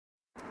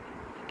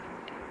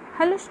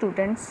Hello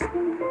students,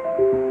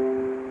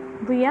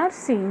 we are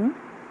seeing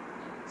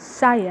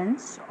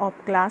Science of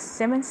class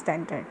 7th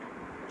Standard,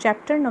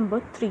 chapter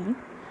number 3,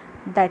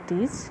 that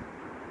is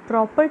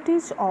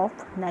Properties of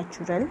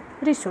Natural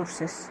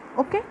Resources.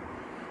 Okay,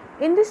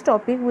 in this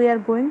topic we are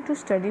going to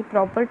study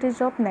properties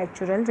of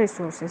natural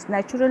resources.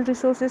 Natural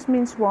resources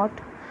means what?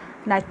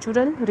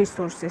 Natural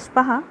resources.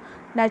 पहा,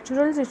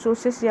 natural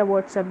resources या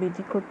वर्डचा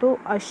meaning होतो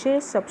असे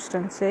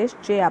substances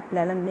जे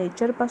आपल्याला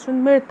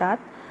नेचरपासून मिळतात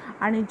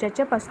आणि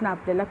ज्याच्यापासून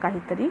आपल्याला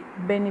काहीतरी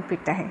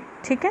बेनिफिट आहे.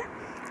 ठीक आहे,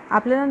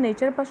 आपल्याला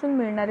नेचरपासून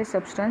मिळणारे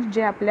सबस्टन्स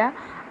जे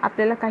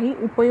आपल्याला काही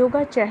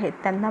उपयोगाचे आहेत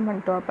त्यांना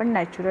म्हणतो आपण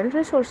नॅचरल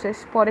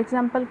रिसोर्सेस. फॉर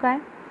एक्झाम्पल काय?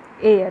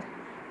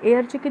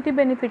 एअरचे किती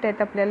बेनिफिट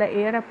आहेत आपल्याला.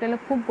 एअर आपल्याला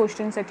खूप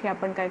गोष्टींसाठी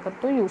आपण काय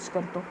करतो, यूज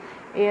करतो.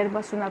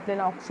 एअरपासून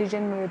आपल्याला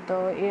ऑक्सिजन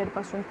मिळतं,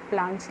 एअरपासून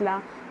प्लांट्सला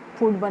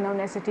फूड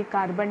बनवण्यासाठी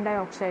कार्बन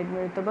डायऑक्साईड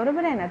मिळतं,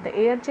 बरोबर आहे ना. तर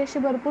एअरचे असे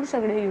भरपूर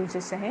सगळे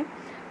युजेस आहे.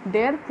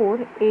 Therefore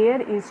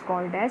air is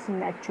called as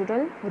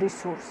natural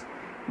resource.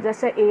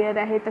 जसं एअर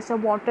आहे तसं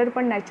वॉटर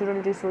पण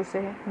नॅचरल रिसोर्स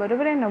आहे,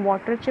 बरोबर आहे ना.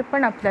 वॉटरचे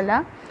पण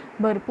आपल्याला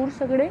भरपूर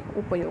सगळे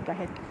उपयोग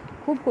आहेत.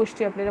 खूप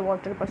गोष्टी आपल्याला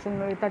वॉटरपासून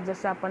मिळतात,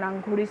 जसं आपण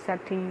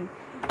आंघोळीसाठी,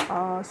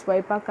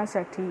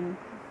 स्वयंपाकासाठी,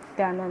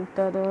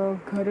 त्यानंतर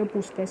घरं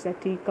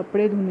पुसण्यासाठी,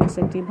 कपडे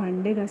धुण्यासाठी,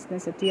 भांडे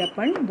घासण्यासाठी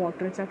आपण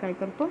वॉटरचा काय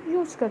करतो,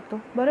 यूज करतो,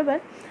 बरोबर.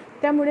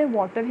 त्यामुळे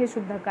वॉटर हे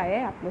सुद्धा काय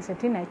आहे,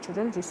 आपल्यासाठी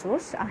नॅचरल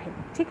रिसोर्स आहे.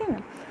 ठीक आहे ना.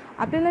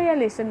 आपल्याला या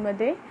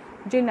लेसनमध्ये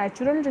जे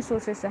नॅचरल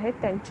रिसोर्सेस आहेत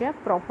त्यांच्या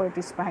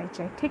प्रॉपर्टीज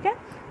पाहायच्या आहेत. ठीक आहे.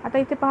 आता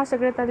इथे पहा,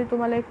 सगळ्यात आधी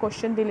तुम्हाला एक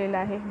क्वेश्चन दिलेला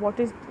आहे.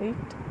 What is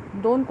it?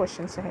 2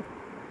 क्वेश्चन्स आहेत.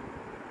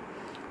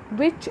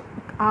 Which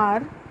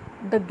are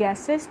the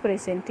gases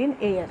present in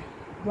air?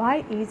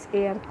 Why is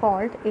air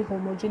called a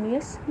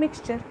homogeneous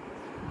mixture?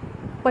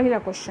 पहिला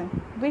question,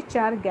 which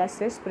are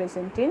gases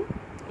present in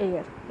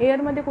air?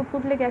 एअरमध्ये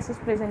कुठकुठले gases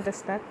present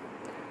असतात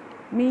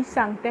मी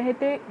सांगते आहे,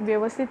 ते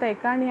व्यवस्थित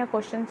ऐका आणि या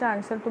क्वेश्चनचा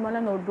आन्सर तुम्हाला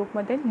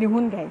नोटबुकमध्ये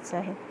लिहून घ्यायचा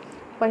आहे.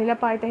 पहिला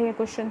पार्ट आहे या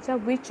क्वेश्चनचा,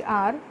 which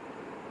are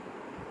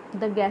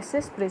the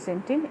gases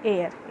present in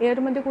air.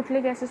 एअरमध्ये कुठले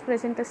गॅसेस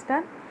प्रेझेंट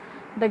असतात?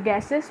 The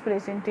gases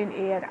present in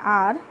air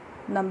R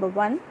number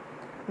 1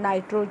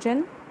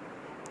 nitrogen,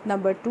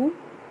 number 2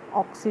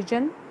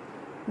 oxygen,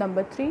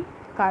 number 3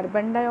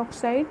 carbon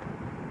dioxide,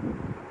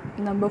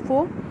 number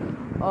 4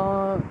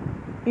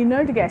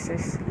 inert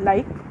gases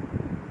like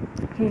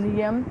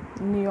helium,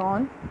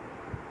 neon,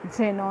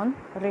 xenon,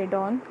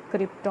 radon,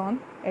 krypton,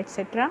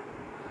 etc.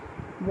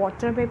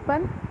 Water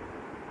vapour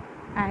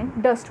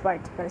and dust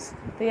particles.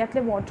 तर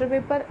यातले water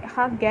vapour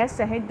हा gas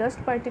आहे, dust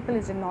particle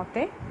is not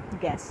a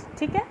gas.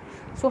 ठीक आहे.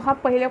 So हा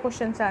पहिल्या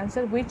क्वेश्चनचा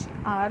answer, which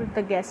are the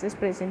gases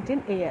present in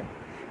air.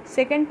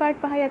 Second part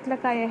पहा, यातला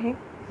काय आहे,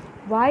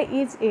 व्हाय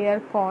is air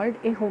called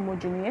a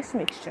homogeneous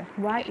mixture.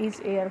 Why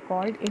is air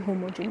called a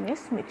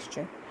homogeneous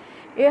mixture.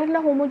 एअरला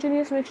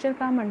homogeneous mixture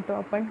का म्हणतो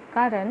आपण?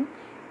 कारण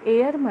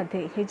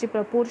एअरमध्ये हे जे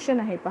प्रपोर्शन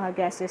आहे पहा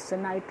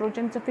गॅसेसचं,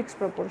 नायट्रोजनचं फिक्स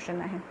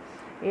प्रपोर्शन आहे.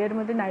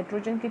 एअरमध्ये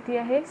नायट्रोजन किती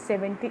आहे?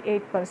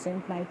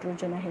 78%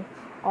 नायट्रोजन आहे.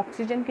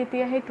 ऑक्सिजन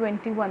किती आहे?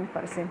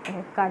 21%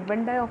 आहे.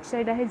 कार्बन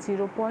डायऑक्साईड आहे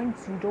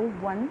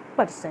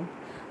 0.01%,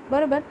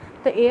 बरोबर.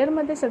 तर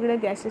एअरमध्ये सगळ्या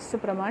गॅसेसचं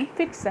प्रमाण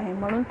फिक्स आहे,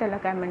 म्हणून त्याला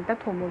काय म्हणतात,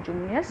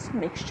 होमोजिनियस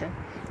मिक्सचर.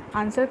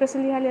 आन्सर कसं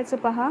लिहाल याचं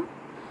पहा.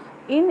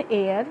 In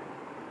air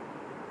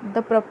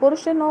the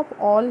proportion of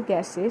all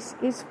gases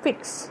is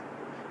fixed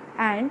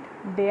and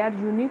they are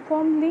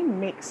uniformly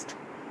mixed.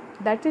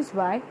 That is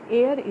why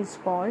air is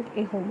called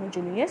a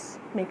homogeneous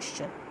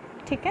mixture.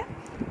 ठीक आहे.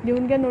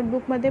 लिहून घ्या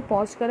नोटबुकमध्ये,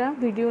 पॉज करा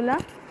व्हिडिओला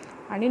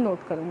आणि नोट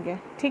करून घ्या.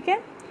 ठीक आहे.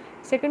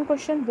 Second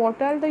question,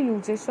 what R the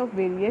uses of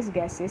various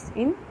gases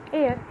in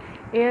air?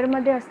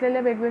 एअरमध्ये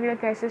असलेल्या वेगवेगळ्या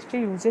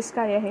गॅसेसचे युजेस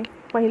काय आहे?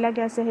 पहिला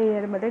गॅस आहे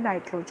एअरमध्ये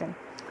नायट्रोजन.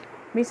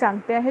 मी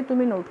सांगते आहे,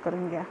 तुम्ही नोट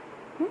करून घ्या.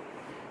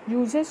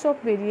 Uses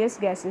of various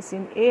gases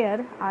in air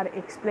are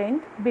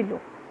explained below.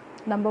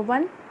 Number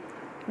 1,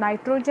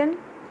 nitrogen.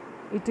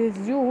 It is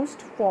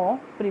used for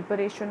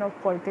preparation of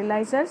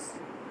fertilizers.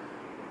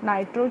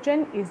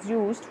 Nitrogen is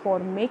used for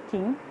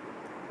making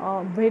a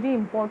very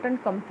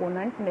important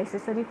component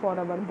necessary for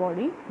our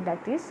body,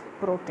 that is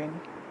protein.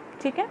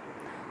 ठीक है.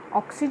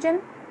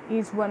 Oxygen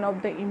is one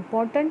of the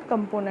important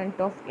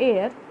component of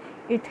air.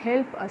 It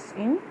helps us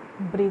in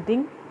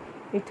breathing.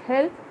 It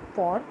helps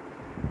for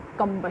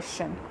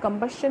combustion.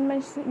 Combustion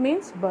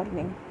means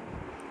burning.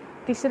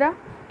 तीसरा,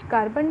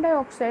 carbon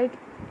dioxide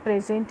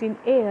present in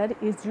air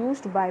is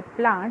used by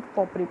plant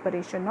for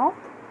preparation of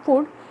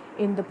food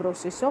in the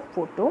process of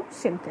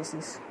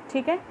photosynthesis.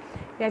 ठीक आहे.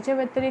 याच्या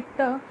व्यतिरिक्त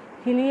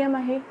helium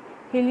आहे.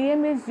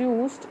 Helium is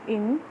used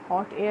in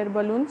hot air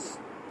balloons.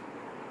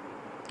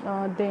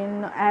 Then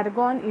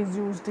argon is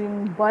used in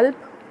bulb.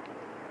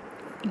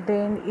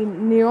 Then in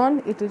neon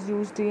it is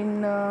used in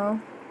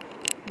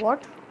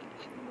what?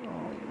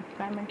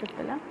 काय म्हणतात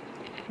त्याला,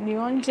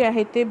 neon जे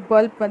आहे ते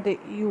बल्बमध्ये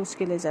यूज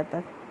केले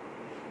जातात.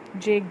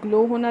 जे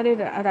ग्लो होणारे,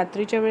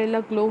 रात्रीच्या वेळेला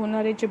ग्लो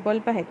होणारे जे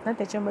बल्ब आहेत ना,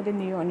 त्याच्यामध्ये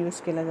निऑन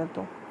यूज केला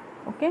जातो.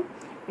 Okay.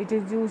 It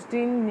is used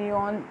in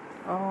neon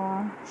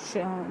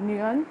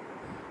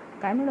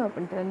काय म्हणू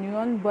आपण त्याला,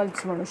 न्यूऑन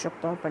बल्ब्स म्हणू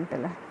शकतो आपण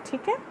त्याला.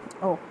 ठीक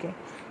आहे. Okay.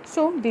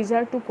 So these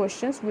R 2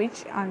 questions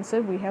which answer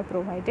we have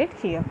provided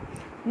here.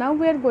 Now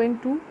we R going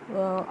to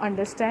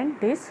understand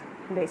this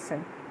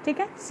lesson.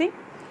 ठीक आहे. C,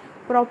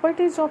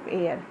 properties of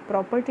air.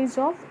 Properties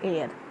of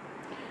air.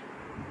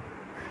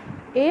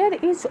 Air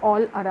is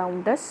all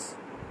around us.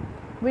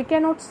 We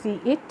cannot see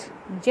it,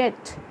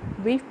 yet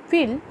we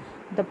feel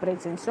the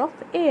presence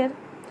of air.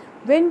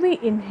 When we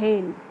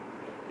inhale,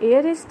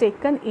 air is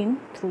taken in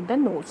through the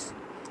nose.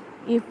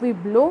 If we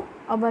blow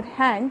our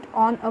hand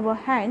on our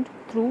hand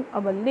through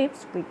our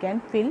lips, we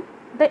can feel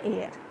the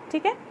air.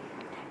 ठीक आहे.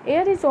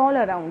 Air is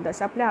all around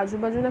us. आपल्या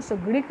आजूबाजूला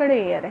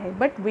सगळीकडे air आहे,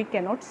 but we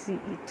cannot see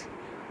it.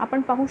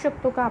 आपण पाहू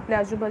शकतो का आपल्या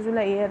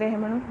आजूबाजूला एअर आहे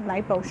म्हणून?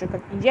 नाही पाहू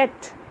शकत.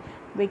 Eight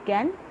we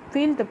can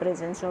feel the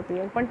presence of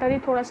air. पण तरी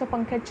थोडासा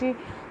पंख्याची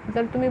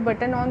जर तुम्ही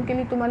बटन ऑन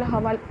केली, तुम्हाला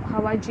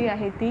हवा जी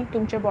आहे ती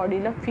तुमच्या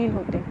बॉडीला फील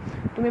होते.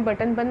 तुम्ही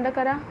बटन बंद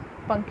करा,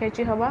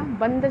 पंख्याची हवा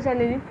बंद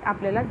झालेली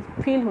आपल्याला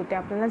फील होते,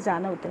 आपल्याला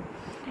जाणवते.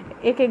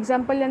 एक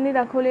एक्झाम्पल यांनी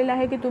दाखवलेलं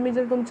आहे की तुम्ही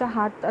जर तुमचा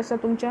हात असा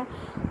तुमच्या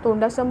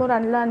तोंडासमोर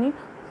आणला आणि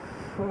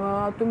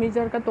तुम्ही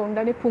जर का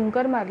तोंडाने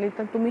फुंकर मारली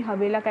तर तुम्ही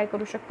हवेला काय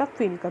करू शकता?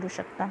 फील करू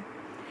शकता.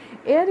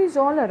 Air is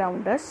all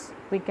around us.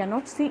 We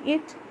cannot see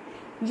it,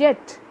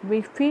 yet we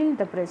feel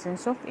the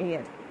presence of air.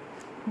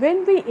 When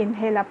we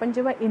inhale, आपण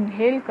जेव्हा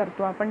इनहेल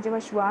करतो, आपण जेव्हा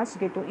श्वास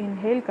घेतो,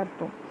 इनहेल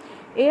करतो,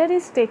 air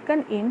is taken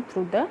in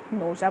through the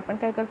nose. आपण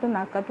काय करतो?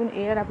 नाकातून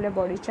एअर आपल्या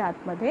बॉडीच्या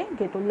आतमध्ये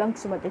घेतो,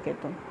 लंग्समध्ये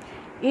घेतो.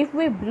 If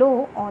we blow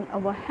on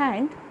our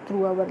hand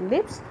through our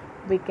lips,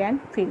 we can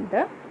feel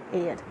the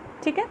air.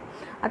 ठीक आहे.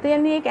 आता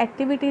यांनी एक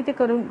ॲक्टिव्हिटी इथे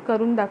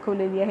करून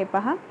दाखवलेली आहे.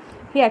 पहा,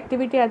 ही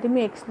ॲक्टिव्हिटी आधी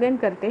मी एक्सप्लेन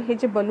करते. हे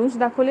जे बलून्स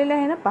दाखवलेले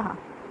आहे ना, पहा,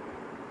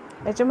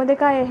 याच्यामध्ये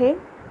काय आहे?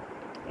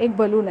 एक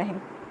बलून आहे.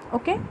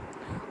 ओके.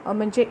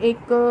 म्हणजे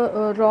एक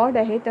रॉड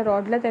आहे, त्या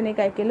रॉडला त्याने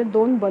काय केलं?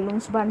 2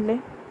 बलून्स बांधले.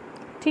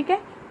 ठीक आहे.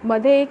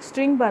 मध्ये एक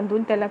स्ट्रिंग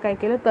बांधून त्याला काय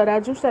केलं?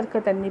 तराजूसारखं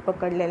त्यांनी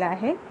पकडलेलं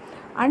आहे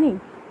आणि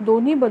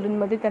दोन्ही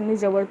बलूनमध्ये त्यांनी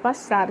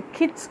जवळपास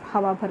सारखीच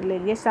हवा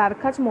भरलेली आहे.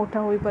 सारखाच मोठा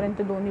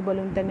होईपर्यंत दोन्ही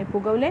बलून त्यांनी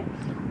फुगवले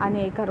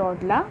आणि एका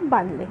रॉडला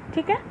बांधले.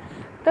 ठीक आहे.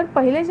 तर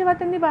पहिले जेव्हा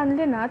त्यांनी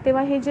बांधले ना,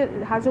 तेव्हा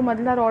हा जो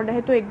मधला रॉड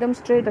आहे तो एकदम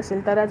स्ट्रेट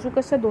असेल. तराजू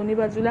कसं दोन्ही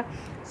बाजूला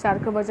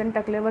सारखं वजन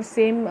टाकल्यावर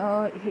सेम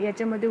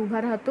याच्यामध्ये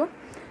उभा राहतो,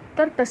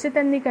 तर तसे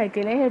त्यांनी काय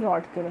केलं? हे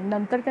रॉड केलं.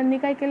 नंतर त्यांनी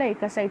काय केलं?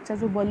 एका साईडचा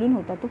जो बलून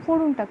होता तो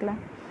फोडून टाकला.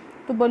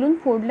 तो बलून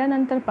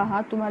फोडल्यानंतर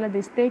पहा, तुम्हाला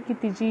दिसते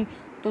की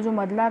तो जो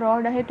मधला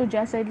रॉड आहे तो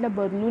ज्या साईडला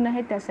बलून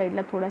आहे त्या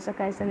साईडला थोडासा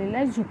काय झालेला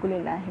आहे?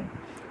 झुकलेला आहे.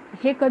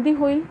 हे कधी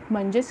होईल?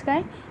 म्हणजेच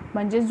काय?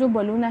 म्हणजेच जो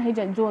बलून आहे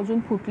जो अजून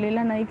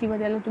फुटलेला नाही किंवा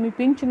त्याला तुम्ही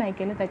पिंच नाही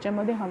केलं,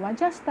 त्याच्यामध्ये हवा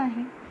जास्त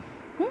आहे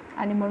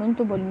आणि म्हणून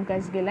तो बलून काय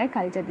गेलाय?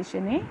 खालच्या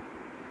दिशेने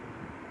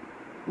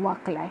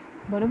वाकलाय.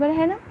 बरोबर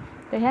आहे ना?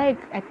 तर ह्या एक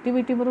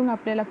ॲक्टिव्हिटीवरून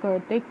आपल्याला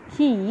कळते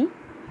की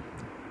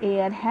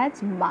air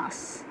has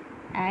mass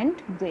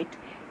and weight.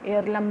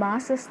 एअरला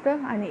मास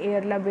असतं आणि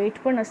एअरला वेट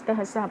पण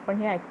असतं, असं आपण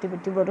ह्या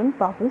ॲक्टिव्हिटीवरून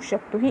पाहू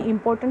शकतो. ही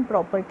इम्पॉर्टंट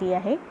प्रॉपर्टी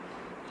आहे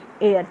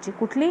एअरची.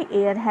 कुठली?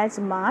 Air has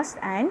mass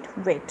and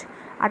weight.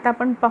 आता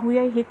आपण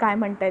पाहूया हे काय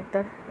म्हणतायत.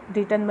 तर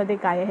रिटर्नमध्ये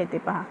काय आहे ते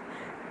पहा.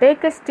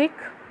 Take a stick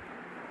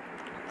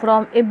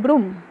from A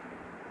broom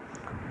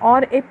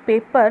or a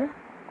paper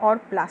or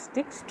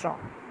plastic straw.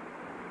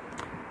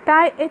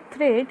 Tie a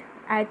thread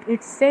at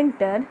its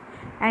center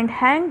and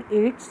hang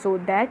it so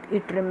that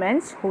it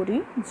remains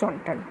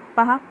horizontal.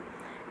 पहा,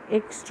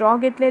 एक स्ट्रॉ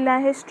घेतलेला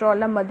आहे.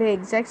 स्ट्रॉला मध्ये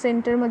एक्झॅक्ट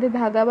सेंटरमध्ये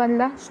धागा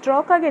बांधला.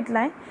 स्ट्रॉ का घेतला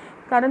आहे?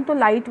 कारण तो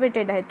लाईट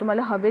वेटेड आहे.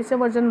 तुम्हाला हवेचं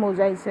वजन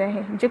मोजायचं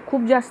आहे, जे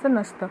खूप जास्त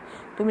नसतं.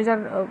 तुम्ही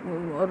जर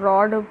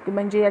रॉड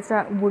म्हणजे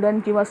याचा वुडन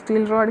किंवा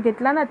स्टील रॉड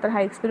घेतला ना, तर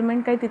हा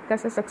एक्सपेरिमेंट काही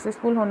तितकासा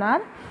सक्सेसफुल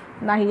होणार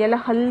नाही. याला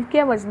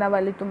हलक्या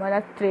वजनावाले तुम्हाला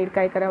थ्रेड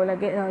काय करावं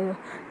लागेल,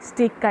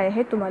 स्टिक काय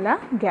आहे तुम्हाला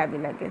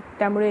घ्यावी लागेल.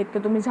 त्यामुळे एक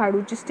तर तुम्ही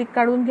झाडूची स्टिक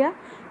काढून घ्या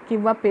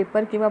किंवा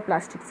पेपर किंवा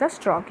प्लास्टिकचा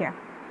स्ट्रॉ घ्या.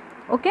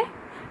 Okay.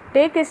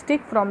 Take a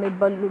stick from A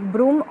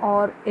broom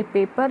or a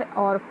paper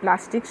or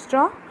plastic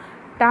straw.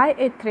 Tie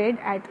a thread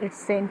at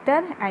its center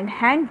and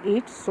hang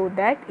it so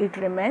that it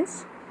remains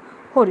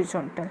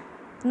horizontal.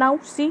 Now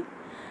see,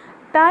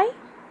 tie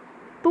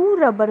 2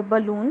 rubber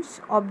balloons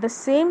of the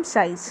same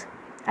size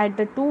at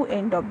the 2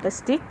 ends of the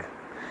stick.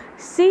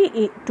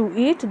 See to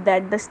it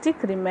that the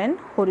stick remain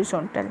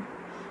horizontal.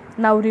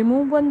 Now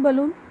remove one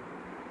balloon,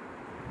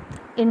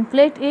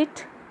 inflate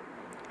it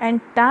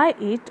and tie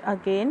it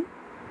again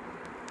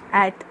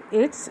at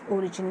its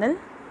original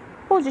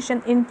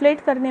position.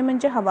 Inflate करणे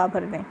म्हणजे हवा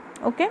भरणे.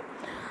 Okay.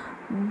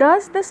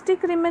 Does the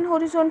stick remain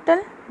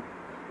horizontal?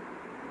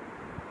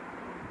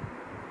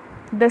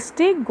 The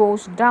stick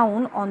goes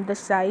down on the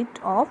side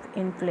of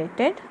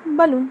inflated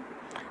balloon.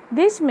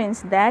 This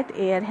means that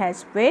air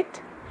has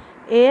weight.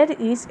 Air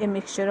is a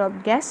mixture of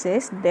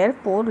gases.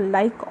 Therefore,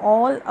 like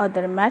all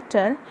other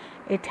matter,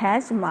 it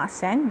has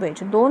mass and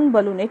weight. 2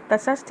 balloon एक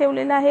तसाच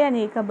ठेवलेला आहे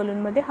आणि एका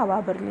बलूनमध्ये हवा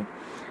भरली.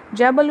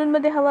 ज्या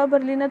बलूनमध्ये हवा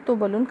भरली ना, तो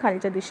बलून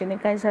खालच्या दिशेने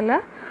काय झाला?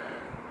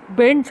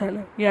 बेंड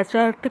झालं.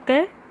 याचा अर्थ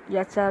काय?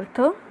 याचा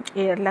अर्थ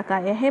एअरला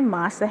काय आहे?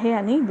 मास आहे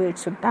आणि वेट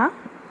सुद्धा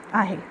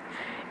आहे.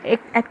 एक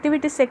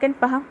ॲक्टिव्हिटी सेकंड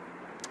पहा.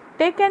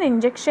 Take an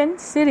injection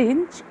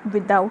syringe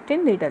without a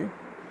needle.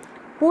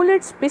 Pull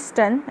its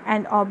piston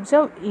and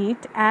observe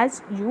it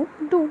as you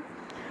do.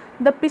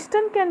 The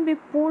piston can be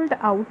pulled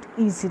out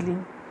easily.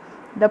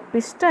 The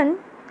piston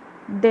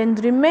then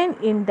remain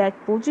in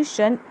that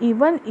position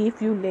even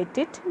if you let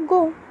it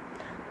go.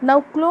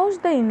 Now close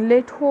the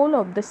inlet hole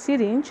of the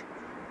syringe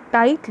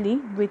tightly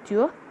with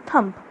your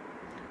thumb.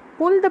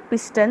 Pull the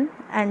piston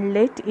and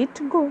let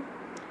it go.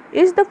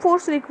 Is the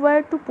force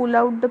required to pull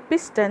out the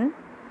piston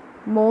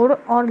more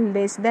or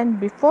less than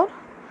before?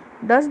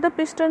 Does the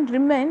piston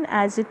remain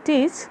as it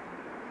is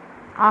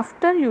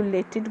after you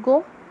let it go?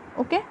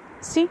 Okay,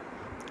 C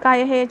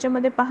काय आहे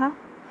याच्यामध्ये पहा.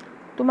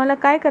 तुम्हाला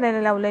काय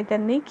करायला लावलं आहे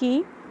त्यांनी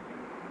की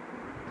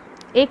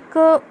एक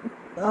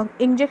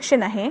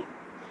इंजेक्शन आहे,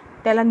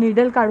 त्याला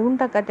निडल काढून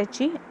टाका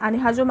त्याची, आणि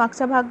हा जो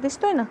मागचा भाग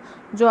दिसतोय ना,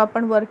 जो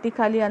आपण वरती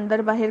खाली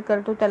अंदर बाहेर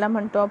करतो त्याला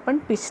म्हणतो आपण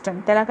पिस्टन.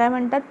 त्याला काय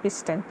म्हणतात?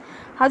 पिस्टन.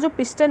 हा जो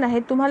पिस्टन आहे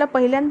तुम्हाला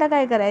पहिल्यांदा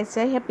काय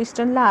करायचं आहे, ह्या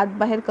पिस्टनला आत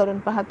बाहेर करून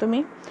पहा.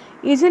 तुम्ही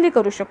इझिली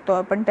करू शकतो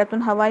आपण.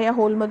 त्यातून हवा या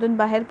होलमधून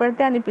बाहेर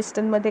पडते आणि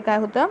पिस्टनमध्ये काय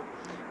होतं?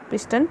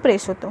 पिस्टन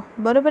प्रेस होतो.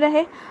 बरोबर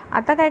आहे.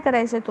 आता काय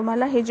करायचं आहे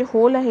तुम्हाला, हे जे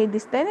होल आहे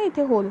दिसतंय ना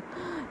इथे होल,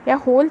 या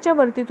होलच्या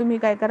वरती तुम्ही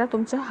काय करा,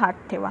 तुमचा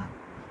हात ठेवा.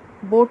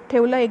 बोट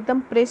ठेवलं, एकदम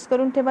प्रेस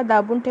करून ठेवा,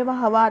 दाबून ठेवा,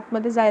 हवा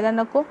आतमध्ये जायला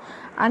नको.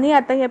 आणि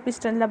आता या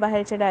पिस्टनला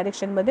बाहेरच्या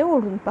डायरेक्शनमध्ये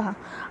ओढून पहा.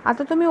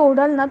 आता तुम्ही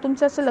ओढाल ना,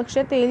 तुमचं असं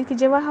लक्षात येईल की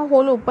जेव्हा हा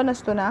होल ओपन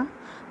असतो ना,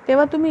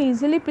 तेव्हा तुम्ही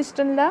इझिली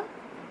पिस्टनला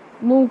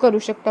मूव्ह करू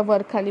शकता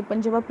वर खाली.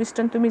 पण जेव्हा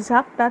पिस्टन तुम्ही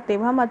झाकता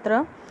तेव्हा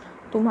मात्र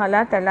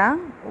तुम्हाला त्याला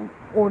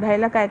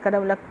ओढायला काय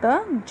करावं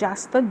लागतं?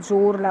 जास्त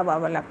जोर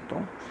लावावा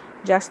लागतो.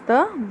 जास्त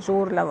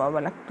जोर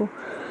लावावा लागतो.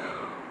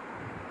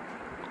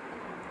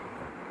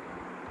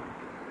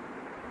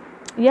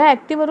 या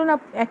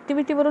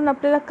ॲक्टिव्हिटीवरून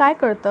आपल्याला काय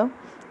कळतं?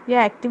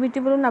 या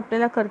ॲक्टिव्हिटीवरून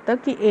आपल्याला कळतं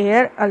की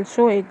air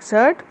also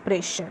exert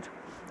pressure.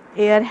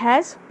 Air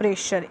has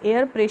pressure.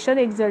 Air pressure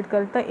exert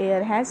करतं.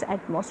 Air has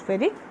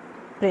atmospheric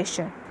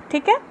pressure.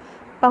 ठीक आहे,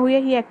 पाहूया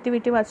ही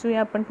ॲक्टिव्हिटी,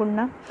 वाचूया आपण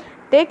पुन्हा.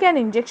 Take and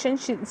injection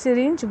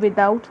syringe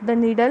without the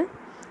needle.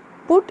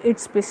 Put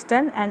its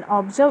piston and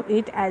observe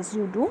it as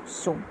you do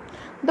so.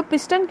 The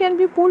piston can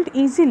be pulled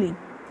easily.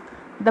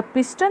 The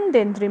piston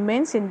then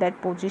remains in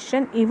that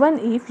position even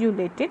if you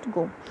let it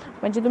go.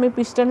 म्हणजे तुम्ही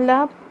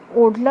पिस्टनला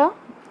ओढलं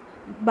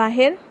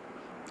बाहेर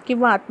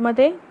किंवा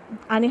आतमध्ये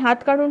आणि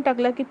हात काढून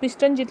टाकला की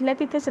पिस्टन जिथल्या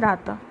तिथेच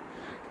राहतं.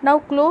 Now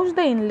close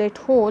the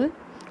inlet hole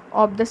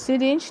of the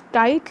syringe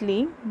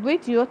tightly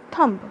with your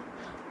thumb.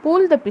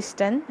 Pull the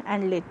piston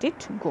and let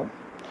it go.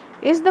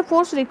 Is the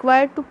force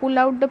required to pull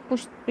out the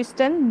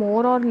piston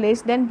more or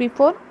less than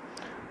before?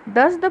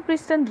 Does the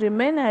piston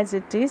remain as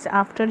it is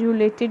after you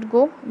let it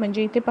go?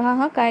 म्हणजे इथे पहा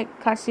हा काय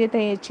खासियत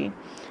आहे याची.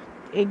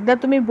 एकदा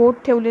तुम्ही बोट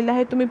ठेवलेला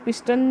आहे, तुम्ही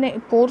पिस्टनने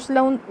फोर्स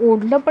लावून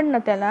ओढलं पण ना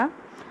त्याला,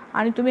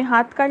 आणि तुम्ही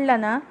हात काढला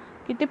ना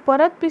की ते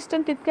परत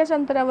पिस्टन तितक्याच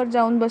अंतरावर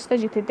जाऊन बसतं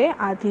जिथे ते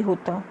आधी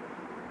होतं.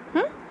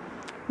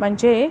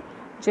 म्हणजे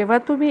जेव्हा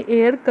तुम्ही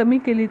एअर कमी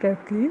केली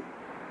त्यातली,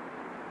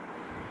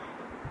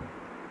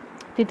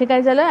 तिथे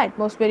काय झालं?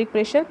 ॲटमॉस्फेरिक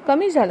प्रेशर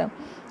कमी झालं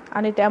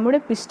आणि त्यामुळे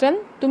पिस्टन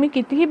तुम्ही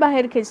कितीही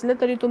बाहेर खेचलं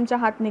तरी तुमचा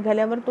हात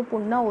निघाल्यावर तो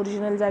पुन्हा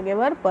ओरिजिनल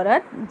जागेवर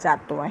परत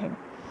जातो आहे.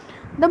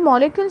 The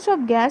molecules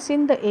of gas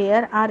in the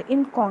air are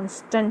in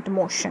constant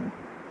motion.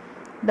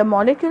 The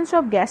molecules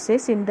of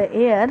gases in the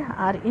air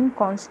are in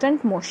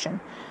constant motion.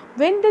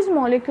 Wien this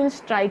molecules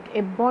strike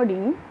a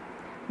body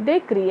they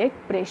create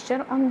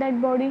pressure on that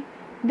body.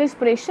 This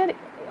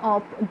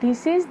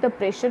is the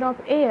pressure of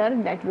air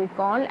that we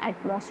call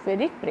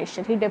atmospheric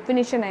pressure. He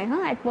definition आहे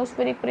हा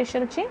atmospheric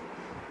pressure ची.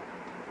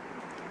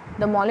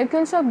 The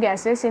molecules of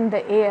gases in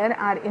the air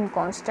are in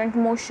constant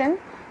motion.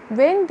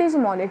 When these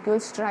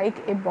molecules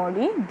strike a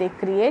body, they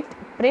create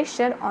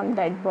pressure on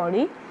that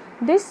body.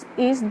 This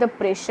is the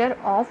pressure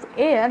of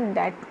air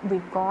that we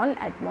call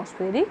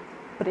atmospheric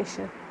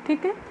pressure.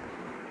 ठीक है.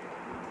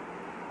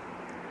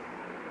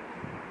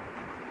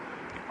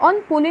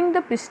 On pulling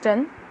the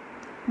piston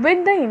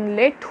with the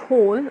inlet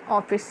hole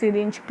of a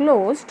syringe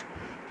closed,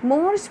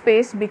 more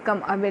space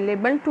becomes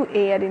available to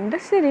air in the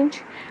syringe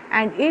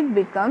and it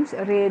becomes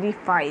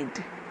rarefied.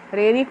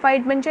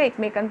 Rarefied म्हणजे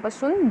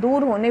एकमेकांपासून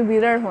दूर होणे,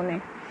 विरळ होणे.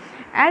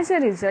 As a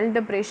result,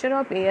 the pressure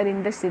of air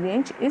in the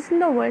syringe is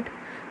lowered.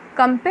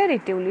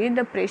 Comparatively,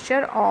 the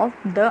pressure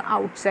of the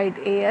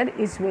outside air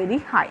is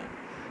very high.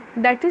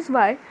 That is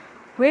why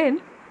when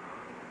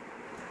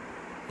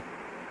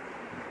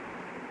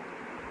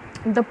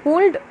the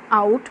pulled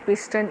out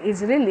piston is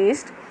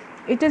released,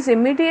 it is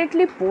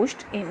immediately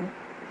pushed in.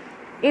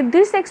 If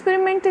this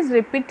experiment is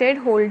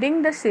repeated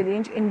holding the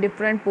syringe in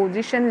different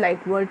positions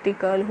like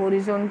vertical,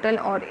 horizontal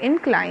or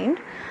inclined,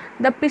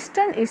 the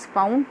piston is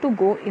found to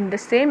go in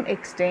the same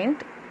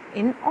extent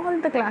in all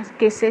the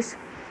cases.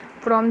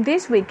 From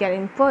this we can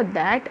infer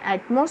that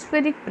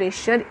atmospheric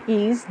pressure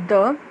is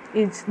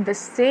the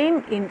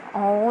same in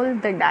all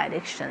the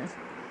directions.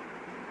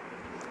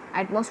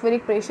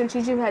 Atmospheric प्रेशरची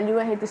G value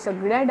आहे ती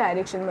सगळ्या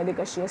डायरेक्शनमध्ये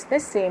कशी असते?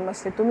 Same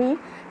असते. तुम्ही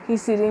ही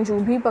syringe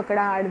उभी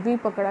पकडा, आडवी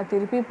पकडा,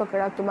 तिरपी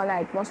पकडा, तुम्हाला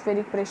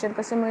ॲटमॉस्फेरिक प्रेशर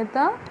कसं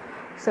मिळतं?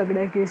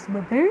 सगळ्या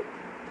केसमध्ये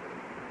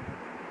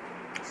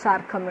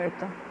सारखं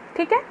मिळतं.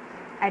 ठीक आहे,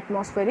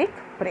 ॲटमॉस्फेरिक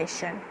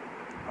प्रेशर.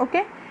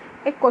 ओके,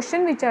 एक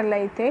क्वेश्चन विचारला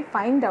इथे,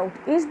 find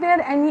out is there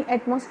any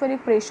atmospheric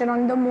pressure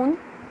on the moon.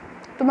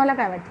 तुम्हाला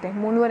काय वाटते,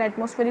 मूनवर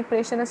ॲटमॉस्फेरिक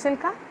प्रेशर असेल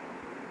का?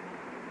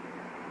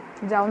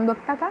 जाऊन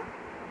बघता का?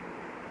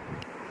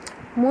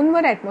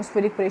 मूनवर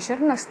ॲटमॉस्फेरिक प्रेशर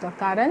नसतं.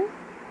 कारण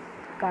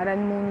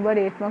मूनवर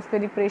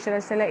ॲटमॉस्फेरिक प्रेशर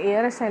असायला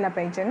एअर असायला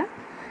पाहिजे ना.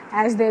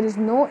 As there is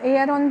no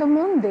air on the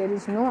moon, there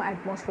is no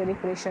atmospheric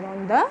pressure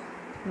on the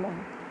moon.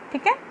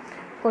 ठीक आहे,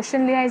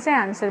 क्वेश्चन लिहायचं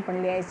आहे, आन्सर पण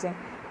लिहायचं आहे.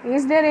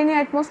 Is there any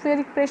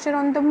atmospheric pressure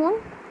on the moon?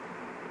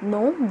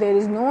 No, there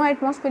is no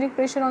atmospheric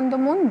pressure on the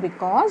moon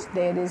because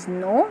there is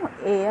no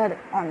air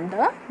on the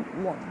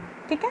moon.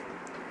 ठीक आहे,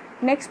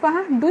 next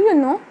पहा. Do you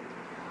know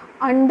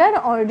under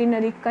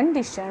ordinary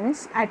conditions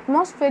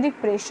atmospheric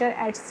pressure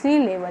at sea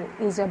level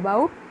is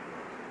about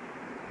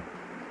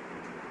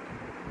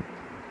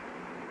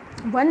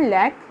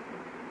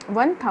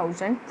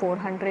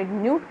 1,1400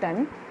 Newton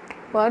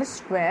per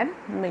square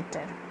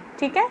meter.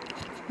 ठीक है,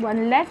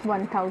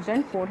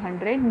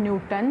 1,1400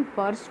 Newton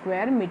per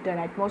square meter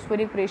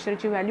atmospheric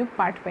प्रेशरची value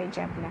पाठ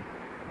पाहिजे आपल्या.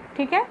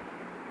 ठीक आहे,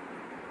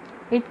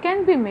 it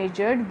can be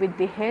measured with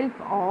the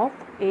help of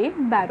A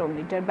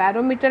barometer.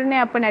 बॅरोमीटरने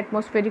आपण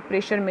atmospheric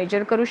pressure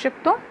measure करू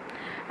शकतो.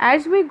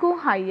 As we go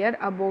higher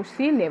above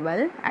C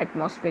level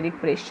atmospheric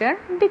pressure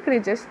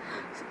decreases.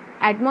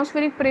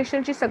 Atmospheric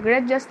प्रेशरची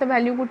सगळ्यात जास्त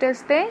व्हॅल्यू कुठे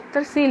असते,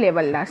 तर सी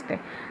लेवलला असते.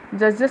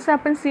 जसजसं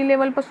आपण सी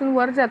लेवलपासून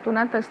वर जातो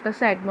ना,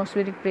 तसतसं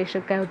ॲटमॉस्फेरिक प्रेशर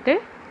काय होते,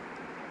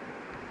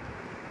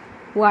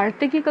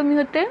 वाढते की कमी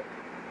होते?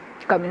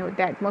 कमी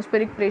होते.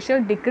 Atmospheric pressure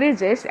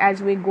decreases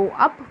as we go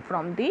up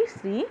from the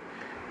C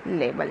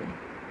level.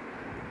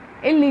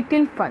 A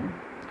little fun.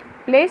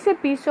 Place a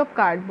piece of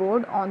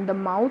cardboard on the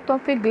mouth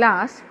of a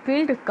glass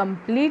filled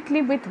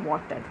completely with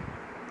water.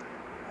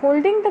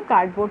 Holding the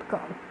cardboard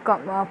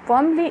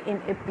firmly in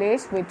a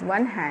place with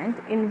one hand,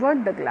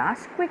 invert the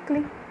glass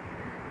quickly.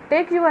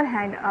 Take your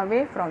hand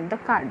away from the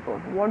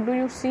cardboard. What do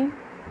you see?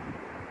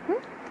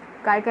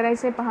 काय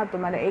करायचंय पहा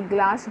तुम्हाला. एक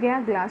glass घ्या,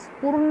 glass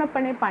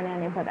पूर्णपणे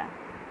पाण्याने भरा.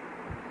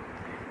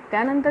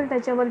 त्यानंतर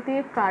त्याच्यावरती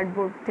एक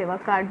कार्डबोर्ड ठेवा.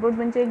 कार्डबोर्ड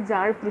म्हणजे एक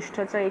जाड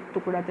पृष्ठाचा एक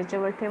तुकडा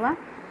त्याच्यावर ठेवा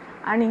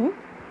आणि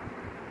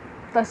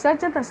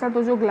तसाच्या तसा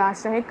तो जो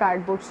ग्लास आहे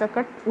कार्डबोर्डचा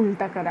कट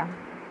उलटा करा.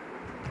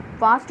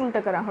 फास्ट उलटा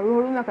करा,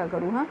 हळूहळू नका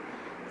करू.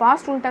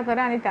 फास्ट उलटा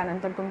करा आणि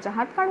त्यानंतर तुमचा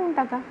हात काढून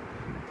टाका.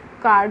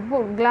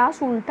 कार्डबोर्ड,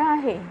 ग्लास उलटा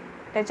आहे,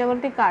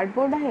 त्याच्यावरती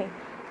कार्डबोर्ड आहे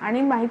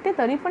आणि माहिती आहे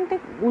तरी पण ते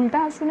उलटा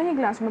असूनही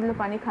ग्लासमधलं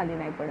पाणी खाली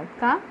नाही पडत.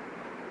 का?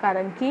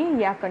 कारण की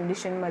या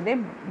कंडिशनमध्ये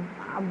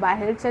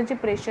बाहेरचं जे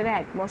प्रेशर आहे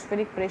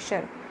ॲटमॉस्फेरिक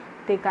प्रेशर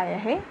ते काय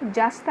आहे,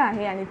 जास्त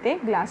आहे आणि ते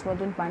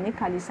ग्लासमधून पाणी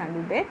खाली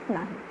सांडू देत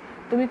नाही.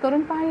 तुम्ही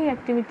करून पहा ही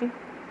ॲक्टिव्हिटी.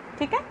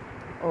 ठीक आहे,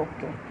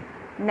 okay.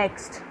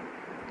 Next,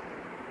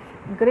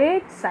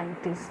 great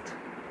scientist.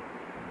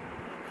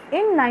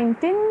 In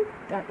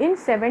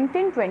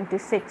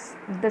 1726,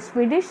 the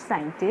Swedish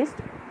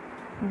scientist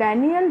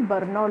Daniel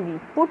Bernoulli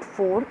put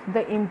forth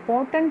the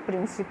important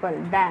principle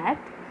that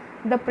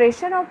the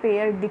pressure of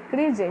air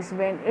decreases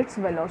when its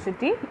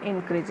velocity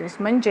increases.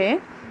 म्हणजे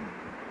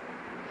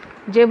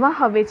जेव्हा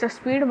हवेचा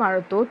स्पीड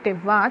वाढतो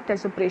तेव्हा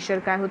त्याचं प्रेशर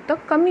काय होतं,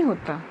 कमी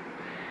होतं.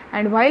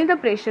 And while the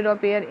pressure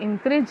of air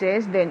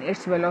increases then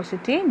it's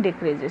velocity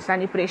decreases.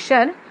 आणि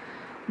प्रेशर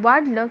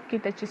वाढलं की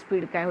त्याची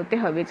स्पीड काय होते,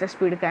 हवेचा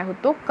स्पीड काय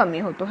होतो, कमी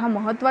होतो. हा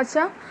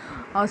महत्त्वाचा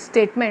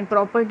स्टेटमेंट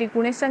प्रॉपर्टी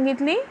कुणी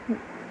सांगितली,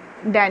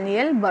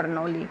 Daniel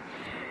Bernoulli.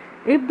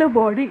 If the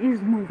body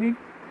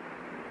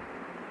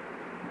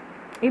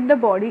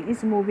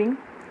is moving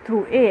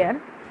through air,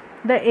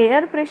 the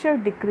air pressure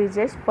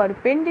decreases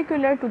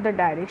perpendicular to the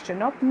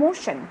direction of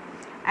motion,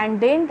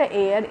 and then the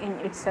air in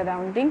its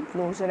surrounding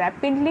flows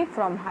rapidly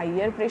from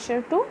higher pressure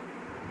to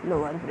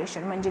lower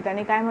pressure. म्हणजे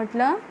त्याने काय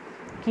म्हटलं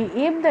की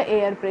if the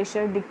air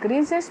pressure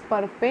decreases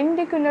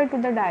perpendicular to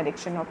the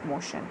direction of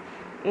motion,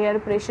 air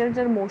pressure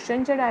जर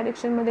मोशनच्या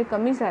डायरेक्शनमध्ये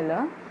कमी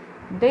झालं,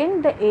 then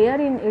the air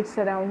in its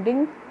surrounding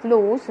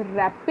flows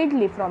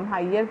rapidly from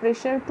higher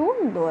pressure to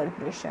lower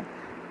pressure.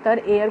 तर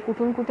air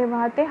कुठून कुठे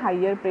वाहते,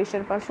 हायर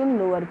प्रेशरपासून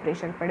लोअर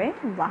प्रेशरकडे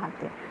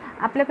वाहते.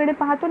 आपल्याकडे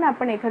पाहतो ना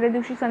आपण, एखाद्या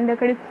दिवशी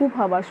संध्याकाळी खूप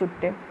हवा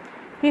सुटते.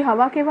 ही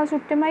हवा केव्हा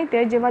सुटते माहिती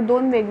आहे, जेव्हा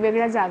दोन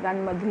वेगवेगळ्या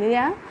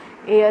जागांमधल्या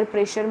एअर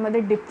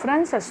प्रेशरमध्ये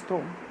डिफरन्स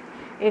असतो.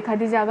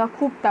 एखादी जागा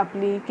खूप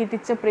तापली की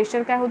तिचं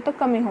प्रेशर काय होतं,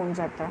 कमी होऊन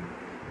जातं.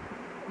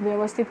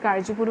 व्यवस्थित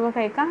काळजीपूर्वक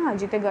आहे का,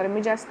 जिथे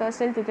गरमी जास्त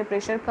असेल तिथे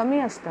प्रेशर कमी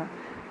असतं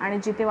आणि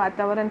जिथे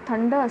वातावरण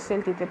थंड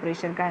असेल तिथे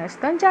प्रेशर काय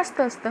असतं, जास्त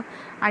असतं.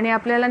 आणि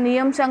आपल्याला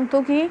नियम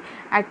सांगतो की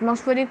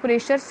ॲटमॉस्फेरिक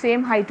प्रेशर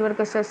सेम हाईटवर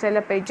कसं असायला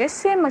पाहिजे,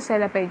 सेम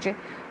असायला पाहिजे.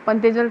 पण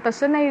ते जर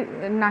तसं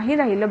नाही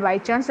राहिलं, बाय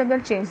चान्स अगर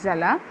चेंज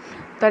झाला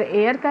तर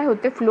एअर काय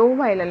होते, फ्लो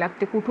व्हायला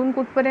लागते. कुठून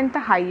कुठपर्यंत,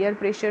 higher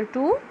pressure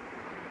to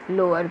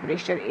lower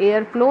pressure.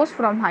 Air flows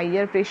from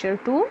higher pressure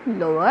to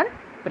lower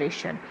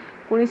pressure.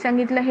 कोणी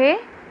सांगितलं हे,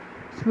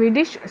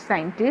 स्वीडिश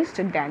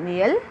सायंटिस्ट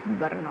डॅनियल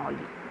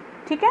बर्नौली.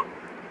 ठीक आहे,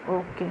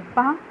 ओके.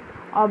 पहा,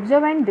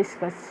 ऑब्झर्व अँड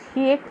डिस्कस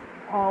ही एक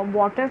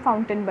वॉटर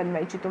फाउंटेन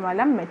बनवायची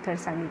तुम्हाला मेथड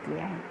सांगितली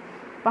आहे.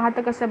 पहा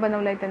तर कसं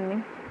बनवलं आहे त्यांनी.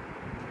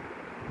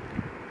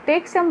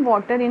 Take some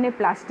water in A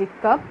plastic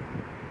cup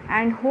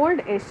and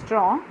hold a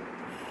straw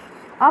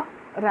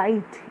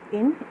upright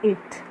in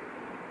it.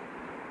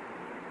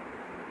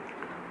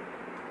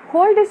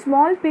 Hold a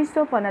small piece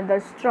of another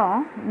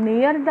straw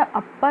near the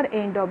upper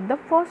end of the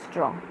first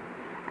straw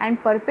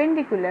and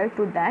perpendicular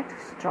to that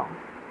straw.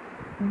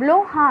 Blow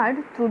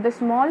hard through the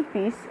small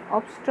piece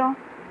of straw.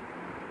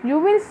 You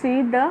will see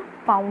the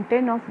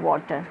fountain of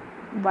water.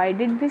 Why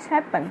did this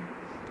happen?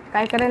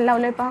 काय करायला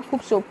लावलंय पहा,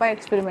 खूप सोपा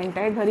experiment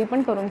आहे, घरी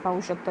पण करून पाहू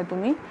शकता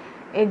तुम्ही.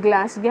 एक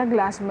ग्लास घ्या,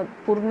 ग्लास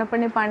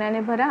पूर्णपणे पाण्याने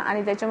भरा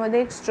आणि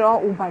त्याच्यामध्ये एक स्ट्रॉ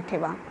उभा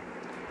ठेवा.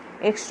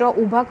 एक स्ट्रॉ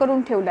उभा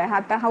करून ठेवलाय.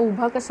 आता हा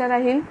उभा कसा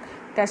राहील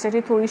त्यासाठी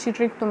थोडीशी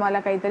ट्रिक तुम्हाला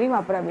काहीतरी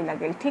वापरावी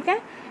लागेल. ठीक आहे.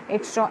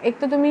 एक स्ट्रॉ,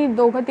 एक तर तुम्ही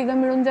दोघं तिघं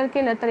मिळून जर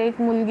केलं तर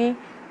एक मुलगी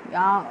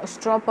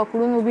स्ट्रॉ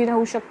पकडून उभी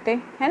राहू शकते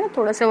है ना,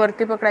 थोडंसं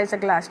वरती पकडायचं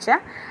ग्लासच्या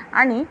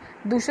आणि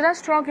दुसरा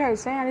स्ट्रॉ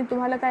घ्यायचा आहे आणि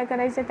तुम्हाला काय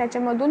करायचं आहे,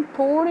 त्याच्यामधून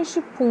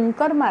थोडीशी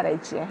फुंकर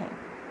मारायची आहे.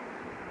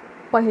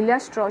 पहिल्या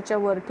स्ट्रॉच्या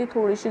वरती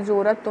थोडीशी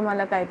जोरात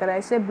तुम्हाला काय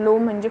करायचं आहे, ब्लो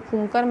म्हणजे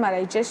फुंकर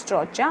मारायचे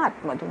स्ट्रॉच्या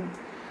आतमधून.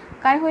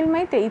 काय होईल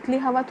माहिती आहे, इथली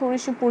हवा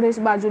थोडीशी पुढे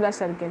बाजूला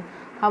सरकेल.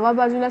 हवा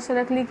बाजूला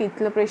सरकली की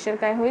इथलं प्रेशर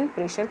काय होईल,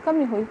 प्रेशर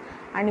कमी होईल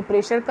आणि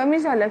प्रेशर कमी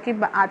झालं की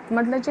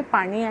आतमधलं जे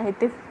पाणी आहे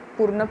ते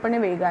पूर्णपणे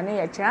वेगाने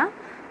याच्या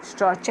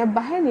स्ट्रॉच्या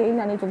बाहेर येईल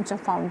आणि तुमचं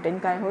फाउंटेन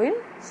काय होईल,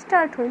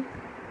 स्टार्ट होईल.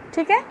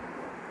 ठीक आहे.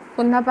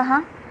 पुन्हा पहा.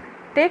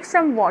 Take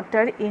some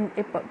water in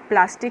A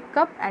plastic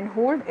cup and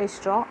hold a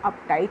straw up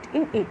tight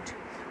in it.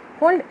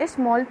 Hold a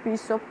small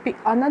piece of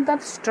another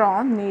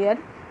straw near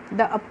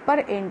the upper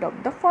end of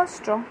the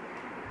first straw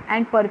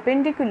and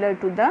perpendicular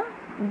to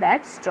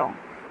that straw.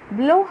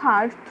 Blow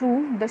hard through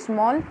the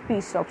small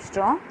piece of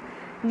straw.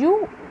 You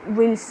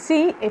will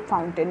see a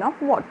fountain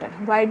of water.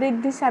 Why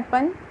did this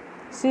happen?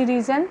 See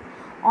reason.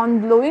 On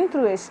blowing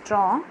through a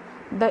straw,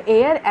 the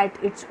air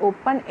at its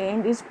open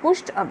end is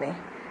pushed away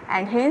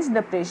and hence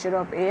the pressure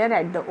of air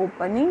at the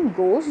opening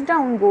goes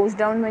down.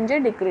 Goes down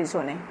म्हणजे decrease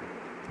होणे.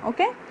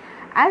 Okay.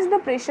 As the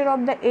pressure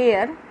of the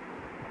air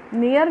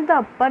near the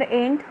upper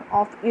end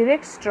of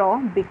erect straw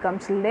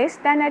becomes less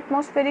than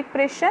atmospheric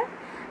pressure,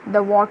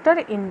 the water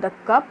in the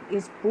cup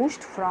is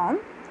pushed from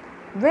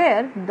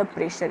where the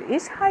pressure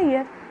is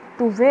higher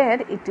to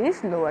where it is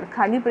lower.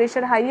 खाली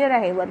pressure higher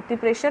आहे, वरती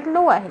pressure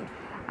low आहे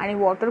आणि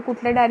water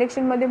कुठल्या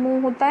direction मध्ये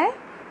move होत आहे,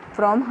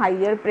 from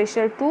higher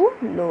pressure to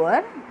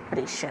lower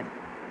pressure.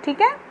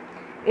 ठीक आहे.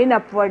 In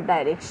upward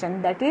direction,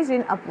 that is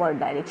in upward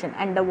direction,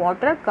 and the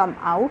water come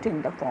out in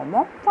the form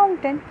of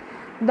fountain.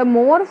 The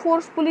more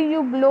forcefully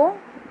you blow,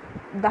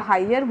 the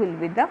higher will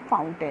be the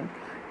fountain.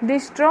 The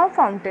straw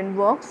fountain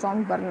works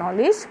on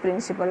Bernoulli's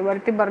principle.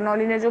 वरती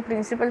बर्नौलीने जो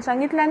principal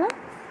सांगितला ना,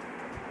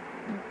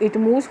 it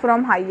moves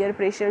from higher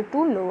pressure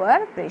to lower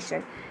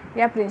pressure.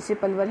 या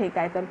प्रिन्सिपलवर हे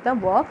काय करतं,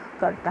 work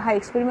करतं. हा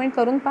एक्सपेरिमेंट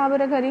करून पहा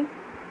बरं घरी.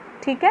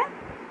 ठीक आहे.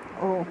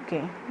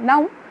 Okay.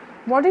 Now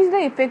what is the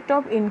effect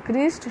of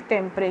increased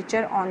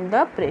temperature on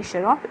the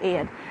pressure of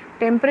air?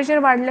 Temperature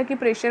वाढलं की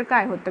प्रेशर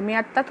काय होतं, मी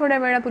आत्ता थोड्या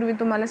वेळापूर्वी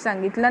तुम्हाला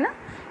सांगितलं ना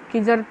की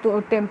जर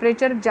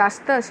टेम्परेचर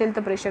जास्त असेल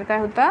तर प्रेशर काय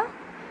होतं,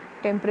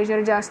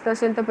 टेम्परेचर जास्त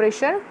असेल तर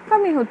प्रेशर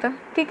कमी होतं.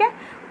 ठीक आहे.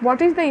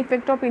 What is the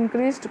effect of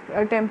increased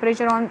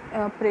temperature on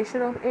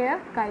pressure of air?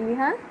 काय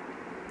लिहा,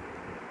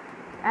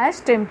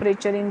 as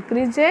temperature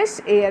increases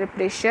air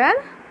pressure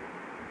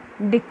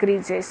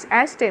decreases.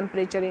 As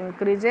temperature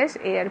increases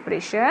air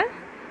pressure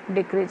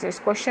decreases.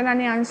 Question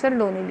आणि आन्सर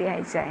दोन्ही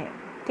लिहायचे आहे.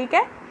 ठीक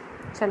आहे.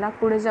 चला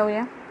पुढे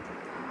जाऊया.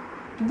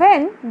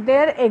 When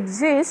there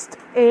exists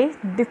a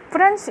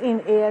difference in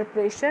air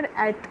pressure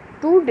at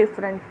two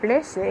different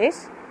places,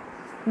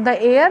 the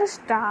air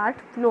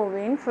start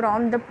flowing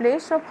from the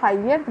place of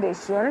higher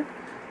pressure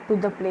to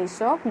the place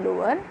of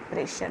lower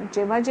pressure.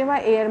 जेव्हा जेव्हा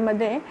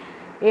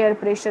एअर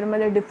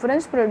प्रेशरमध्ये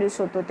डिफरन्स प्रोड्यूस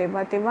होतो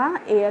तेव्हा तेव्हा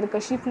air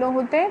कशी flow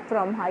होते,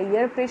 from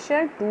higher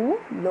pressure to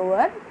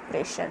lower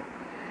pressure.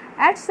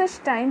 At such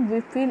time we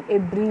feel a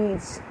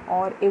breeze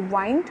or a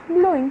wind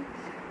blowing.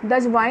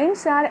 Thus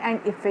winds are an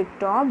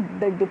effect of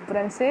the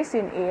differences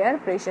in air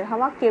pressure.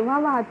 हवा केव्हा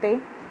वाहते,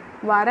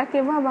 वारा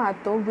केव्हा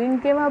वाहतो, विंड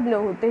केव्हा blow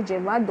होते,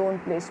 जेव्हा दोन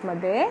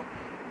प्लेसमध्ये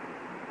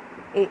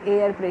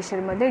एअर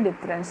प्रेशरमध्ये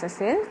डिफरन्स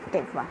असेल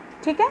तेव्हा.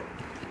 ठीक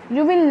आहे.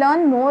 You will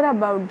learn more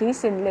about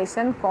this in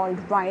lesson called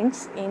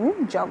winds in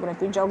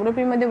geography.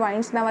 जॉग्रफीमध्ये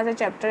winds नावाचा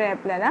चॅप्टर आहे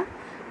आपल्याला,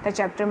 त्या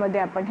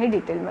चॅप्टरमध्ये आपण हे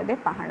डिटेलमध्ये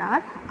पाहणार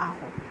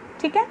आहोत.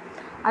 ठीक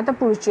आहे. आता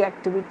पुढची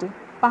ॲक्टिव्हिटी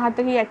पहा.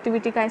 तर ही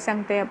ॲक्टिव्हिटी काय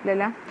सांगते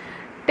आपल्याला,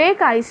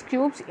 take ice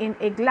cubes in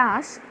a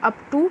glass up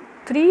to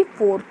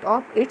 3/4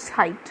 of its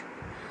height.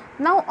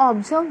 Now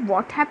observe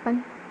what happen.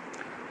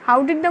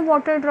 How did the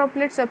water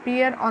droplets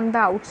appear on the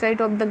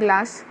outside of the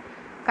glass.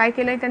 काय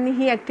केलं आहे त्यांनी,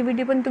 ही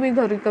ॲक्टिव्हिटी पण तुम्ही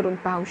घरी करून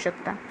पाहू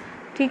शकता.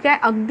 ठीक आहे.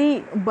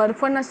 अगदी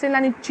बर्फ नसेल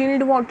आणि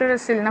चिल्ड वॉटर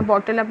असेल ना,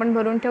 बॉटल आपण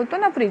भरून ठेवतो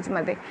ना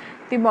फ्रीजमध्ये,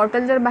 ती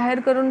बॉटल जर बाहेर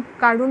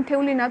काढून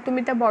ठेवली ना,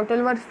 तुम्ही त्या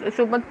बॉटलवर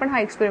सोबत पण हा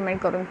एक्सपेरिमेंट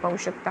करून पाहू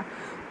शकता.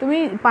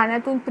 तुम्ही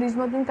पाण्यातून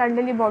फ्रीजमधून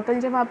काढलेली बॉटल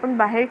जेव्हा आपण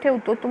बाहेर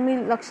ठेवतो, तुम्ही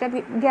लक्षात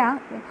घ्या,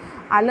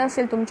 आलं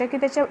असेल तुमच्या की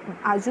त्याच्या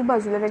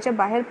आजूबाजूला त्याच्या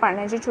बाहेर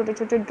पाण्याचे छोटे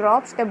छोटे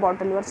ड्रॉप्स त्या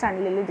बॉटलवर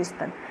सांडलेले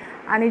दिसतात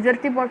आणि जर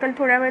ती बॉटल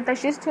थोड्या वेळ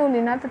तशीच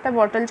ठेवली ना तर त्या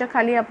बॉटलच्या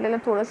खाली आपल्याला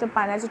थोडंसं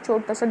पाण्याचं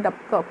छोटंसं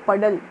डबकं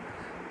पडल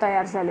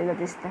तयार झालेलं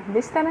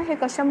दिसतं ना. हे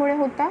कशामुळे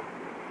होतं,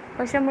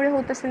 कशामुळे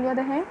होत असेल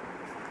बरं हे?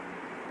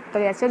 तर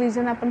याचं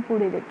रिझन आपण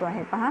पुढे देतो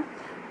आहे पहा.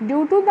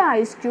 Due to the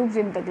ice cubes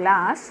in the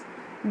glass,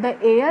 the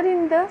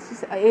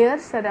air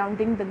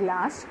surrounding the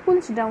glass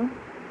cools down.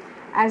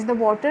 As the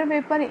water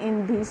vapor in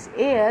this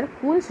air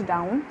cools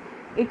down,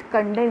 it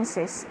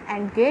condenses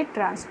and get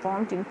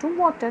transformed into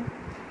water.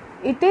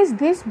 It is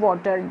this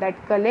water that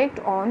collect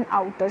on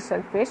outer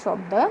surface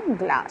of the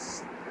glass.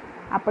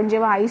 आपण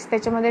जेव्हा ice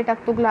त्याच्यामध्ये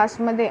टाकतो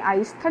ग्लासमध्ये,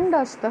 ice थंड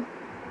असतं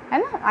है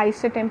ना,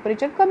 आईसचं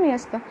temperature कमी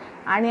असतं.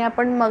 आणि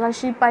आपण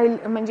मगाशी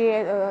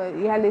म्हणजे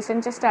ह्या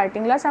लेसनच्या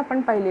स्टार्टिंगलाच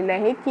आपण पाहिलेलं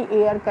आहे की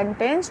एअर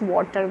कंटेन्स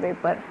वॉटर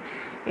वेपर.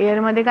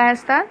 एअरमध्ये काय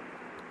असतात,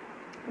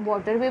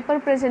 वॉटर वेपर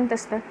प्रेझेंट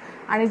असतं.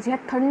 आणि ज्या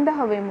थंड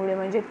हवेमुळे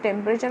म्हणजे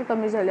टेम्परेचर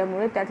कमी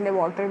झाल्यामुळे त्यातले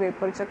वॉटर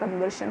वेपरचं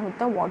कन्व्हर्शन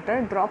होतं वॉटर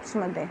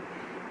ड्रॉप्समध्ये.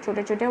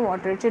 छोट्या छोट्या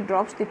वॉटरचे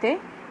ड्रॉप्स तिथे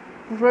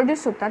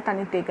प्रोड्यूस होतात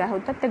आणि ते काय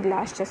होतात, ते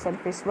ग्लासच्या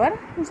सरफेसवर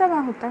जमा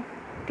होतात.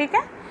 ठीक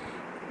आहे.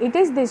 It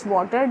is this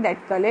water that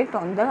collect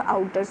on the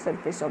outer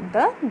surface of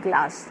the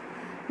glass.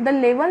 The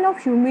level of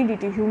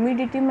humidity,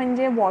 humidity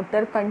म्हणजे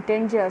वॉटर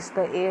कंटेंट जे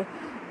असतं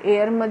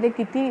एअरमध्ये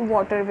किती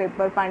वॉटर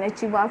वेपर,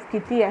 पाण्याची वाफ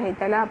किती आहे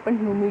त्याला आपण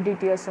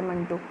ह्युमिडिटी असं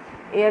म्हणतो.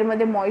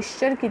 एअरमध्ये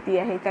मॉइश्चर किती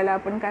आहे त्याला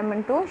आपण काय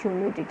म्हणतो,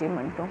 ह्युमिडिटी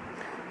म्हणतो.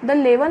 The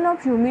level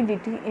of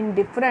humidity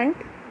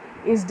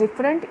is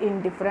different in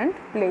different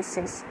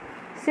places.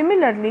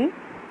 Similarly,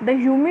 the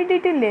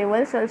humidity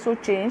levels also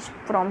change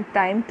from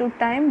time to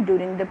time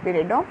during the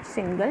period of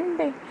single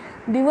day.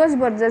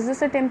 दिवसभर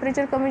जसं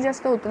टेम्परेचर कमी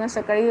जास्त होतं ना,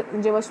 सकाळी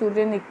जेव्हा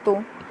सूर्य निघतो,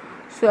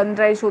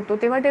 सनराईज होतो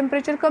तेव्हा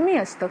टेम्परेचर कमी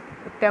असतं,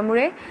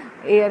 त्यामुळे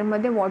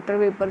एअरमध्ये वॉटर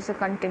वेपरचं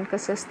कंटेंट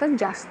कसं असतं,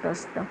 जास्त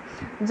असतं.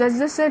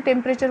 जसजसं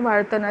टेम्परेचर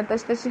वाढतं ना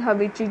तसतशी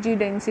हवेची जी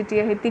डेन्सिटी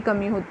आहे ती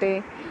कमी होते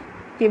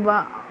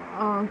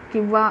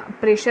किंवा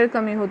प्रेशर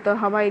कमी होतं,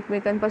 हवा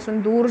एकमेकांपासून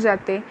दूर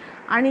जाते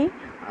आणि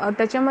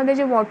त्याच्यामध्ये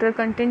जे वॉटर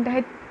कंटेंट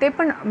आहे ते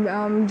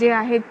पण जे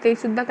आहे ते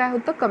सुद्धा काय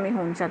होतं, कमी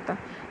होऊन जातं.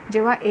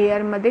 जेव्हा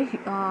एअरमध्ये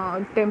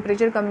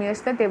टेम्परेचर कमी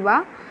असतं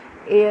तेव्हा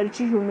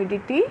एअरची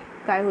ह्युमिडिटी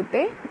काय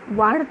होते,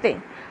 वाढते.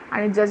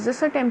 आणि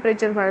जसजसं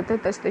टेम्परेचर वाढतं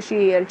तसतशी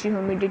एअरची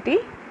ह्युमिडिटी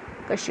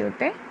कशी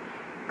होते,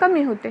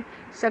 कमी होते.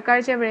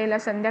 सकाळच्या वेळेला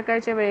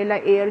संध्याकाळच्या वेळेला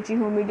एअरची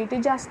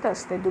ह्युमिडिटी जास्त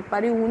असते,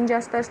 दुपारी ऊन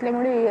जास्त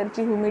असल्यामुळे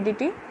एअरची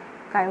ह्युमिडिटी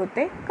काय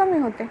होते, कमी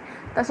होते.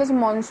 तसंच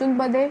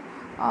मॉन्सूनमध्ये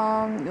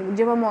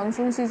जेव्हा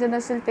मॉन्सून सीझन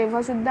असेल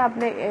तेव्हा सुद्धा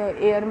आपल्या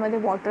एअरमध्ये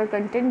वॉटर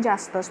कंटेंट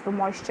जास्त असतो,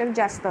 मॉइश्चर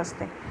जास्त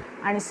असते.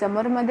 आणि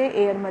समरमध्ये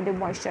एअरमध्ये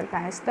मॉइश्चर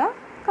काय असतं,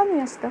 कमी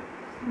असतं.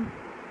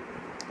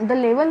 The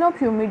level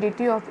of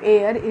humidity of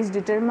air is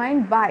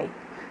determined by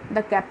the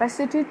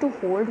capacity to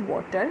hold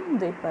water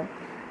vapour.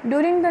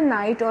 During the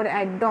night और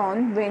at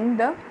don when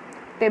the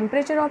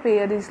temperature of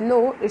air is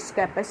low, its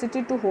capacity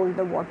to hold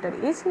the water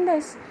is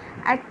less.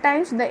 At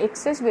times the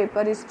excess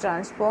vapor is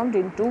transformed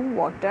into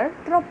water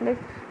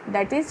droplet,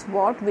 that is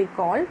what we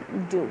call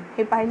dew.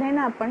 हे पाहिलंय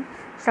ना आपण,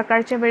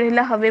 सकाळच्या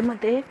वेळेला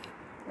हवेमध्ये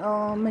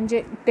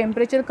म्हणजे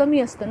temperature कमी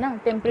असतं ना,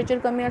 टेम्परेचर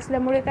कमी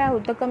असल्यामुळे काय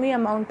होतं, कमी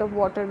अमाऊंट ऑफ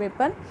वॉटर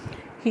वेपर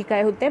ही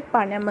काय होते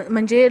पाण्यामध्ये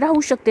म्हणजे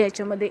राहू शकते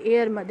याच्यामध्ये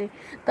एअरमध्ये.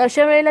 तर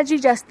अशा वेळेला जी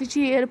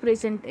जास्तीची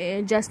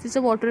एअर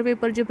जास्तीचं वॉटर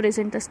वेपर जे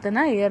प्रेझेंट असतं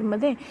ना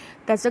एअरमध्ये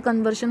त्याचं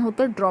कन्व्हर्शन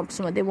होतं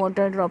ड्रॉप्समध्ये,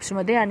 वॉटर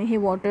ड्रॉप्समध्ये. आणि हे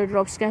वॉटर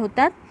ड्रॉप्स काय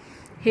होतात,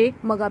 हे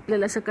मग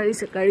आपल्याला सकाळी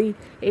सकाळी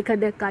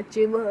एखाद्या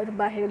काचेवर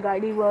बाहेर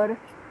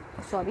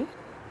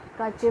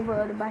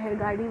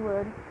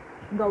गाडीवर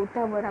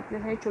गवतावर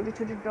आपल्याला हे छोटे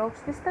छोटे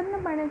ड्रॉप्स दिसतात ना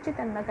पाण्याचे,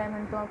 त्यांना काय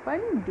म्हणतो आपण,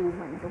 ड्यू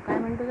म्हणतो. काय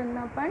म्हणतो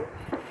त्यांना आपण,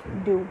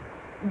 ड्यू,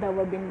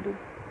 दवबिंदू.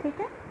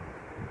 ठीक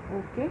आहे.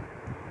 Okay.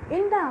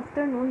 In the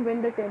afternoon when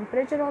the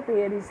temperature of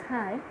air is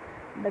high,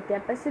 the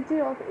capacity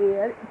of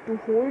air to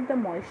hold the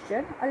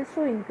moisture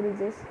also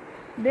increases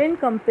then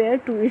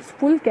compared to its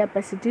full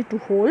capacity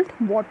to hold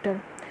water.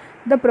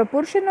 The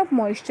proportion of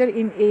moisture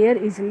in air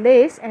is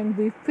less and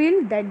we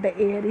feel that the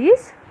air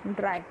is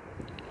dry.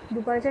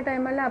 दुपारच्या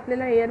टायमाला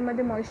आपल्याला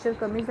एअरमध्ये moisture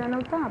कमी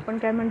जाणवतं, आपण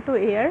काय म्हणतो,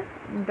 air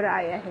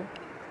dry आहे.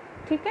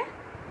 ठीक आहे.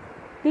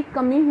 ती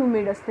कमी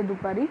ह्युमिड असते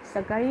दुपारी,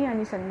 सकाळी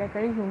आणि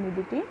संध्याकाळी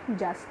ह्युमिडिटी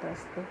जास्त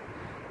असते.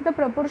 The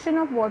proportion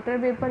of water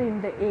vapour in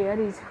the air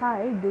is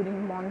hi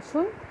during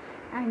monsoon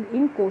and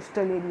in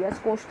coastal areas.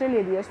 Coastal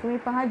areas तुम्ही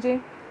पहा, जे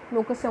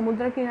लोक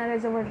समुद्र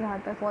किनाऱ्याजवळ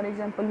राहतात, फॉर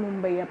एक्झाम्पल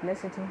मुंबई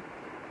आपल्यासाठी,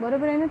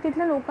 बरोबर आहे ना,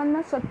 तिथल्या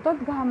लोकांना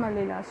सतत घाम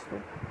आलेला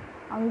असतो,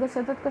 अंग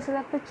सतत कसं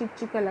लागतं,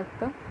 चिकचिकं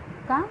लागतं.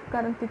 का?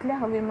 कारण तिथल्या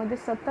हवेमध्ये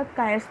सतत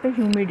काय असते,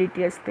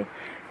 ह्युमिडिटी असते,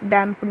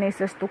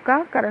 डॅम्पनेस असतो. का?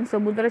 कारण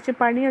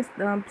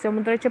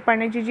समुद्राच्या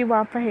पाण्याची जी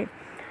वाफ आहे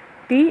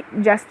ती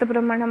जास्त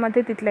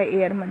प्रमाणामध्ये तिथल्या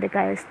एअरमध्ये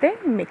काय असते,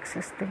 मिक्स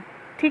असते.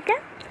 ठीक आहे.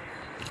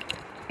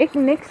 एक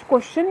नेक्स्ट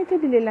क्वेश्चन इथे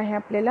दिलेला आहे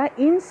आपल्याला.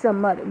 In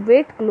summer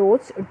weight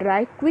clothes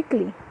dry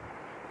quickly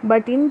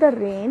but in the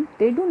rain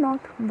they do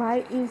not.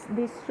 Why is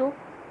this so?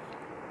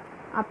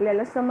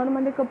 आपल्याला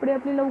समरमध्ये कपडे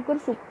आपले लवकर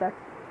सुकतात,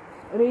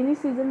 रेनी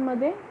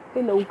सीझनमध्ये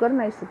ते लवकर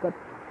नाही सुकत,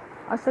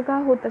 असं का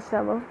होत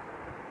असावं?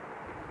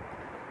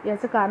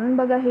 याचं कारण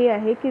बघा हे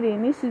आहे की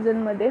रेनी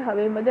सीझनमध्ये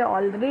हवेमध्ये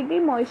ऑलरेडी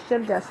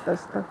मॉइश्चर जास्त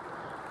असतं,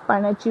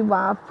 पाण्याची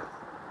वाफ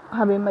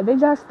हवेमध्ये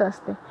जास्त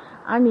असते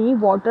आणि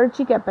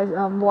वॉटरची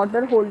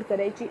वॉटर होल्ड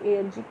करायची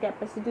एअरची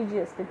कॅपॅसिटी जी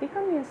असते ती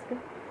कमी असते.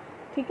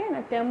 ठीक आहे ना.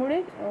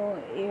 त्यामुळे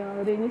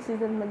रेनी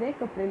सीझनमध्ये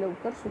कपडे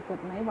लवकर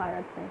सुकत नाही,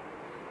 वाळत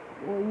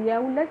नाही. या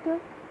उलट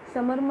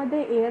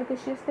समरमध्ये एअर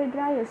कशी असते,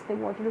 ड्राय असते,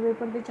 वॉटर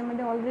वेपर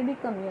त्याच्यामध्ये ऑलरेडी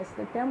कमी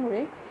असतं.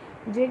 त्यामुळे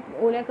जे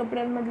ओल्या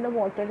कपड्यांमधलं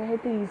वॉटर आहे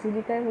ते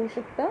इझिली काय होऊ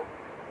शकतं,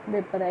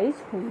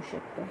 वेपराईज होऊ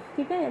शकतं.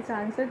 ठीक आहे. याचा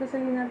आन्सर कसं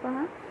लिहिणार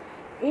पहा.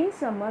 In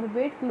summer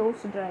weight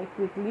clothes dry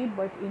quickly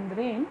but in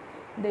rain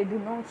they do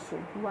not so.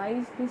 Why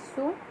is this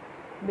so?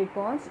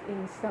 Because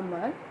in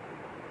summer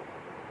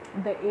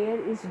the air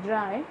is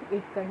dry,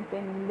 it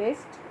contains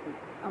less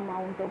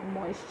amount of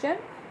moisture,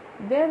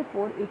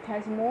 therefore it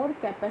has more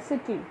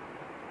capacity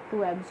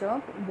to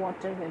absorb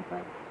water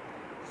vapor.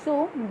 So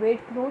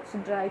wet clothes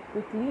dry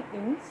quickly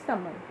in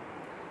summer.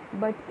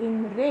 But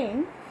in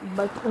rain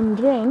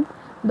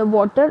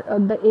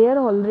the air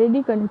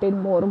already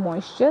contain more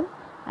moisture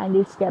and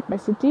its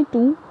capacity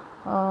to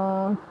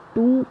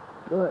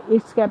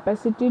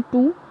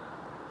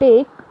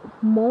take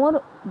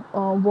more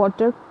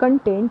water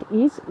content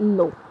is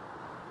low.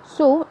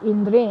 So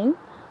in rain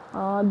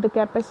the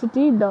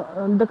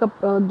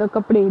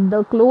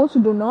clothes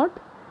do not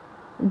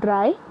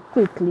dry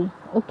quickly.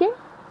 Okay,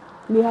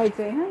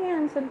 लिहायचं आहे हे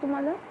answer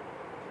तुम्हाला.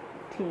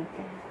 ठीक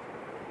आहे.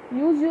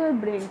 Use your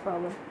brain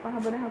power. पहा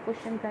बरं हा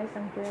question काय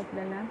सांगतोय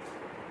आपल्याला.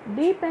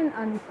 Deep and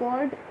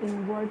अनकॉर्ड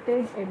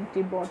inverted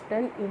empty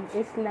bottle in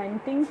A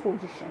slanting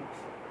position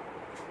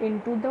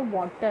into the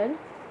water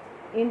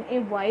in a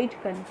wide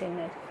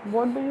container.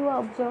 What do you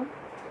observe?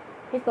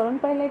 हे करून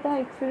पाहिलं का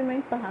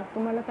एक्सपेरिमेंट. पहा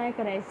तुम्हाला काय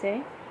करायचं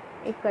आहे,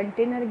 एक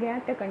कंटेनर घ्या,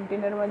 त्या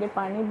कंटेनरमध्ये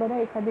पाणी भरा,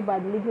 एखादी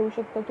बादली घेऊ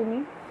शकता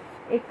तुम्ही,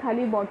 एक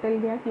खाली बॉटल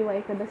घ्या किंवा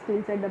एखादा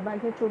स्टीलचा डबा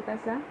घ्या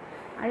छोटासा,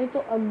 आणि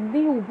तो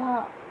अगदी उभा,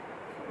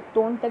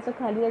 तोंड त्याचं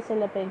खाली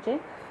असायला पाहिजे,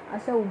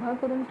 असं उभा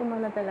करून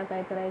तुम्हाला त्याला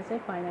काय करायचं आहे,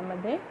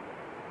 पाण्यामध्ये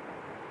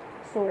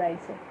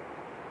सोडायचं.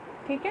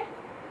 ठीक आहे.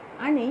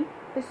 आणि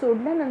ते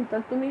सोडल्यानंतर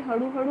तुम्ही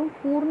हळूहळू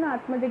पूर्ण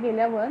आतमध्ये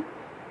गेल्यावर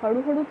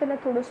हळूहळू त्याला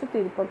थोडंसं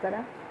तिरपं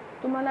करा.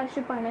 तुम्हाला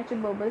असे पाण्याचे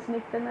बबल्स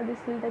निघताना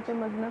दिसतील,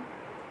 त्याच्यामधनं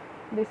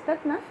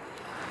दिसतात ना,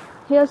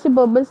 हे असे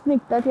बबल्स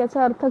निघतात.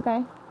 याचा अर्थ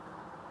काय,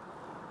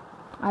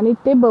 आणि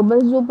ते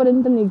बबल्स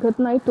जोपर्यंत निघत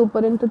नाही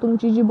तोपर्यंत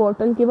तुमची जी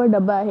बॉटल किंवा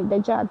डबा आहे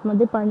त्याच्या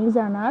आतमध्ये पाणी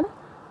जाणार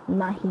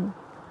नाही.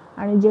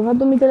 आणि जेव्हा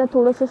तुम्ही त्याला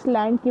थोडंसं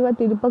स्लँट किंवा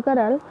तिरपं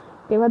कराल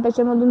तेव्हा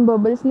त्याच्यामधून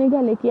बबल्स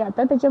निघाले की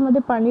आता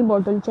त्याच्यामध्ये पाणी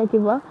बॉटलच्या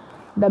किंवा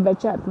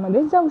डब्याच्या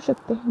आतमध्ये जाऊ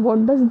शकते. What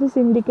does this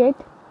indicate?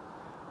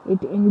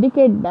 It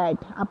indicate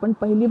that आपण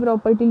पहिली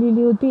प्रॉपर्टी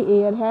लिहिली होती,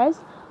 air has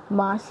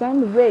mass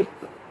and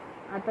weight.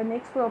 आता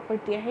नेक्स्ट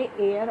प्रॉपर्टी आहे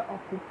एअर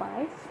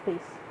ऑक्युपाय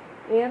स्पेस.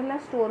 एअरला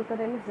स्टोअर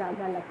करायला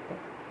जागा लागते,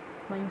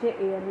 म्हणजे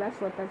एअरला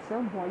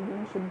स्वतःचं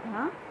व्हॉल्यूम सुद्धा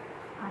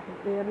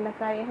आहे. एअरला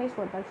काय आहे,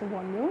 स्वतःचं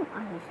व्हॉल्यूम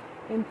आहे.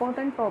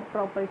 इम्पॉर्टंट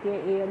प्रॉपर्टी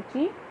आहे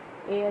एअरची.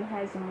 Air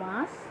has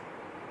mass,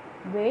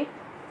 weight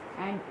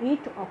and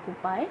it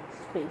occupy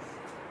space.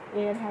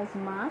 Air has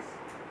mass,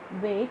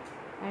 weight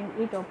and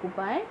it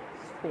occupy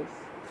space.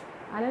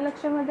 आलं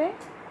लक्षामध्ये?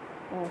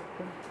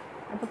 ओके.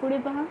 आता पुढे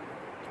पहा.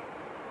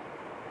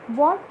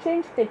 What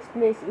change text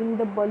place in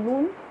the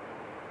balloon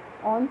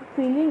on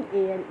feeling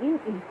air in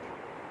it.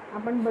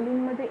 आपण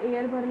बलूनमध्ये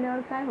air भरल्यावर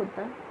काय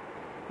होतं,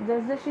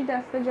 जसजशी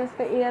जास्त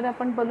जास्त एअर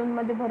आपण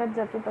बलूनमध्ये भरत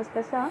जातो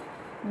तसा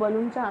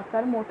बलूनचा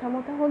आकार मोठा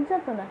मोठा होत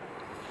जातो ना,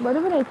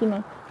 बरोबर आहे की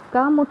नाही?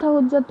 का मोठा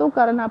होत जातो?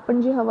 कारण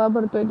आपण जी हवा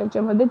भरतोय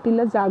त्याच्यामध्ये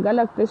तिला जागा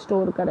लागते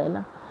स्टोअर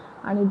करायला,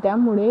 आणि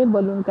त्यामुळे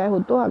बलून काय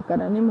होतो,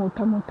 आकाराने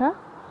मोठा मोठा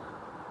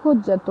होत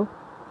जातो.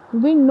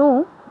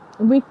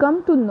 We come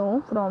to know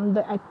from the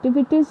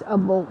activities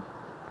above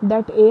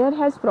that air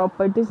has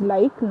properties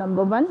like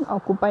number 1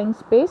 occupying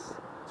space,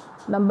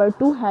 number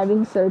 2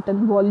 having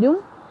certain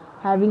volume,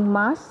 having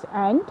mass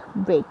and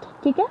weight.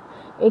 ठीक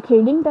आहे. एक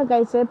हेडिंग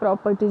टाकायचं आहे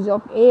प्रॉपर्टीज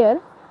ऑफ एअर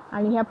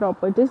आणि ह्या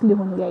प्रॉपर्टीज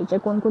लिहून घ्यायच्या.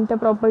 कोणकोणत्या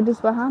प्रॉपर्टीज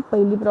पहा.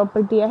 पहिली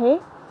प्रॉपर्टी आहे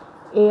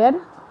एअर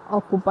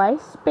ऑक्युपाय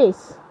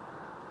स्पेस.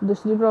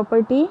 दुसरी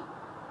property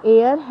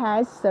air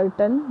has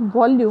certain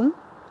volume.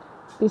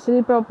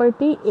 तिसरी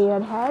property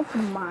air has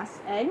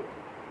mass and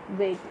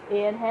weight.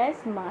 Air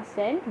has mass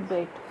and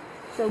weight.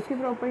 चौथी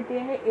प्रॉपर्टी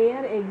आहे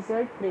air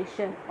exert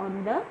pressure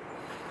on the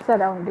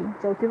surrounding.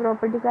 चौथी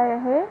प्रॉपर्टी काय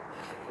आहे,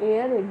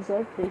 air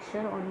exert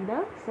pressure on the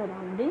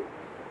surrounding.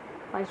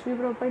 पाचवी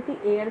property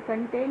air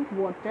content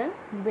water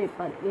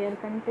vapour. Air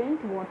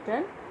content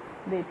water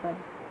vapour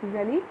ही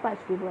झाली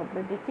पाचवी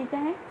property. ठीक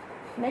आहे.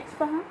 नेक्स्ट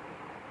पहा.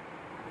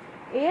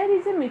 Air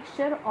is a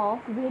mixture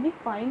of very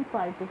fine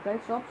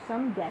particles of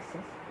some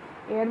gases.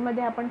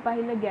 एअरमध्ये आपण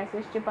पाहिलं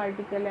गॅसेसचे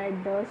पार्टिकल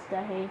आहेत, डस्ट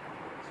आहे,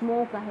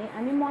 स्मोक आहे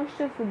आणि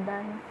मॉइश्चर सुद्धा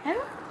आहे ना.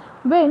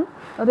 Wien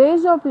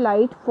raise of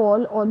light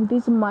fall on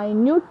this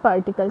minute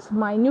particles.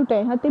 Minute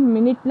आहे हा, ते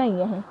मिनिट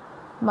नाही आहे,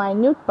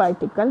 मायन्यूट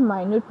पार्टिकल.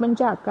 मायन्यूट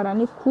म्हणजे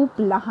आकाराने खूप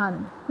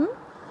लहान.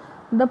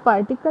 The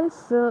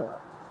particles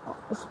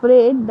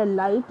spread the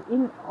light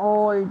in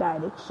all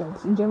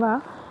directions. जेव्हा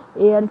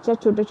एअरच्या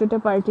छोट्या छोट्या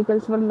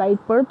पार्टिकल्सवर लाईट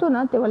पडतो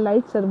ना, तेव्हा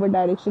लाईट सर्व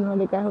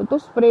डायरेक्शनमध्ये काय होतो,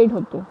 स्प्रेड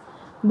होतो.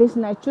 दिस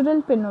natural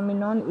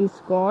phenomenon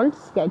is called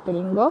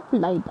scattering of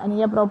light. आणि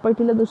या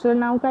प्रॉपर्टीला दुसरं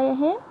नाव काय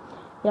आहे,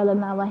 याला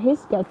नाव आहे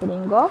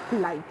स्कॅटरिंग ऑफ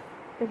लाईट.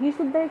 तर ही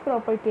सुद्धा एक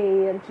प्रॉपर्टी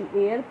आहे एअरची.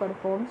 Air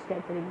perform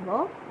scattering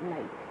of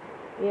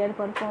light. Air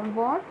perform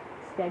what,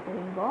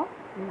 scattering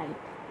of light.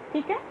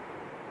 ठीक आहे,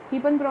 ही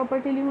पण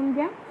प्रॉपर्टी लिहून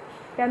घ्या.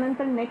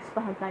 त्यानंतर नेक्स्ट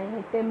पहा काय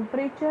आहे,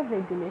 टेम्परेचर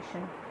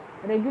रेग्युलेशन.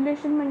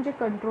 रेग्युलेशन म्हणजे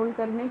कंट्रोल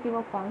करणे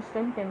किंवा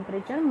कॉन्स्टंट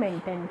टेम्परेचर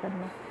मेंटेन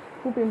करणे.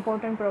 खूप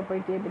इम्पॉर्टंट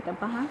प्रॉपर्टी आहे बेटा.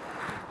 पहा,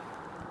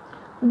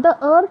 the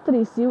earth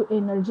receive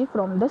energy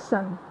from the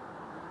sun.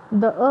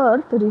 The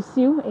earth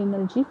receive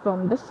energy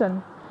from the sun.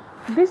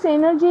 This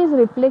energy is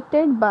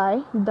reflected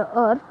by the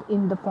earth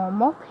in the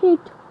form of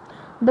heat.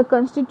 The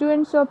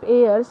constituents of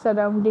air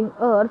surrounding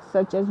earth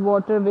such as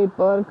water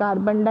vapor,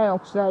 carbon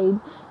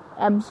dioxide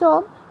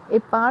absorb a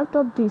part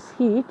of this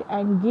heat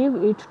and give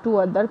it to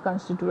other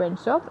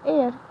constituents of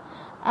air.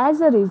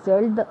 As a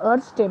result, the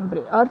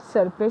earth's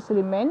surface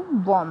remain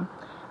warm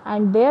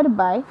and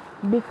thereby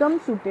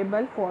become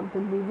suitable for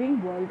the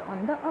living world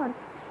on the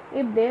earth.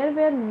 If there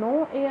were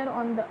no air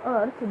on the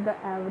earth, the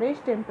average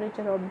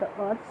temperature of the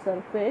earth's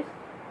surface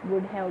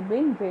would have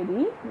been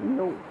very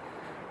low.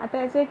 आता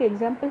याचं एक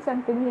example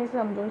सांगते मी हे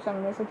समजून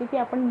सांगण्यासाठी, की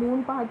आपण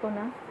moon पाहतो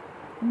ना,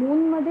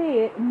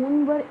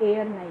 मूनवर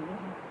एअर नाही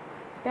आहे,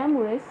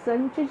 त्यामुळे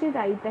सनची जी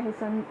लाईट आहे,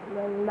 सन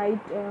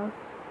लाईट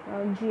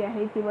जी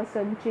आहे किंवा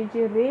सनचे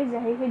जे रेज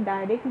आहे हे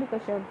डायरेक्टली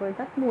कशावर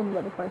पडतात,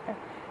 मूनवर पडतात.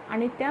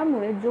 आणि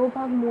त्यामुळे जो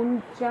भाग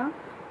मूनच्या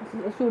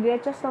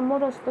सूर्याच्या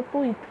समोर असतो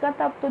तो इतका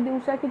तापतो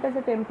दिवसा की त्याचं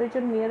temperature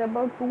near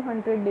about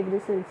 200 degree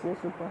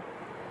Celsius होतं.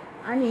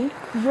 आणि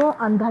जो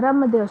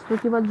अंधारामध्ये असतो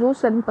किंवा जो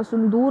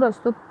सनपासून दूर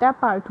असतो त्या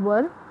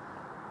पार्टवर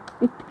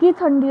इतकी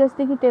थंडी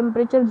असते की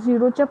टेम्परेचर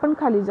 0च्या पण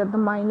खाली जातं.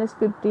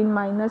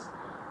 -15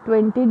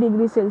 -20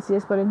 डिग्री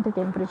सेल्सिअसपर्यंत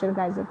टेम्परेचर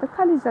काय जातं,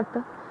 खाली जातं.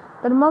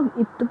 तर मग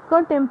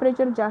इतकं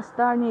टेम्परेचर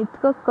जास्त आणि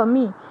इतकं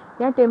कमी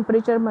या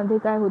टेम्परेचरमध्ये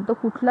काय होतं,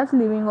 कुठलाच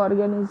लिव्हिंग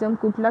ऑर्गॅनिझम,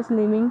 कुठलाच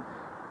लिव्हिंग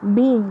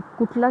बीइंग,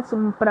 कुठलाच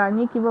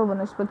प्राणी किंवा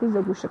वनस्पती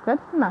जगू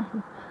शकत नाही.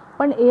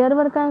 पण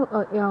अर्थवर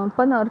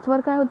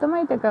काय होतं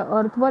माहिती आहे का,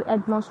 अर्थवर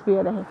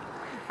ॲटमॉस्फिअर आहे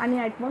आणि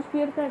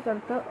ॲटमॉस्फिअर काय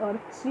करतं,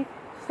 अर्थची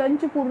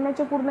सनची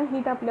पूर्णच्या पूर्ण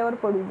हीट आपल्यावर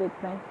पडू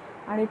देत नाही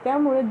आणि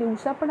त्यामुळे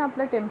दिवसा पण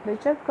आपलं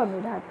टेम्परेचर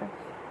कमी राहतं.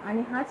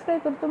 आणि हाच काय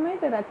करतो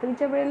माहिती आहे,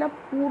 रात्रीच्या वेळेला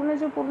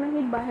पूर्णच्या पूर्ण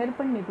हीट बाहेर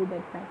पण निघू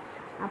देत नाही.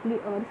 आपली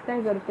अर्थ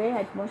काय करते,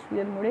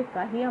 ॲटमॉस्फिअरमुळे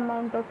काही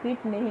अमाऊंट ऑफ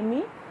हीट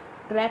नेहमी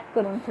ट्रॅप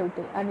करून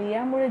ठेवते आणि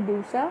यामुळे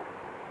दिवसा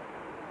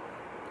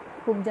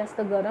खूप जास्त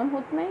गरम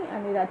होत नाही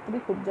आणि रात्री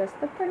खूप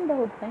जास्त थंड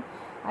होत नाही.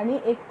 आणि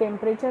एक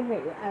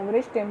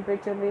ॲव्हरेज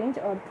टेम्परेचर रेंज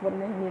अर्थवर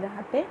नेहमी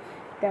राहते.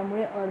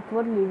 त्यामुळे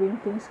अर्थवर लिव्हिंग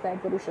थिंग्स काय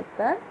करू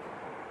शकतात,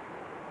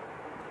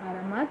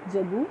 आरामात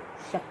जगू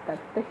शकतात.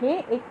 तर हे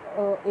एक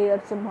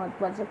एअरचं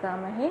महत्त्वाचं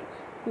काम आहे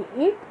की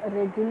it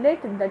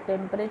regulate the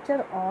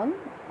temperature on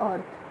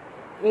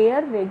earth.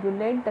 Air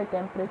regulate the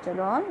temperature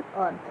on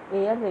earth.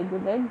 Air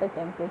regulate the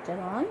temperature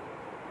on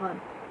earth.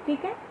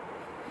 ठीक आहे.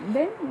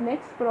 देन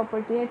नेक्स्ट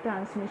प्रॉपर्टी आहे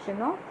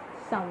transmission of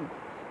sound.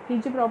 He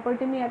G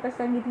property मी आता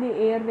सांगितली,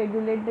 air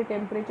regulate the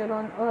temperature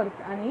on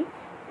earth आणि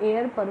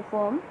air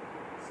perform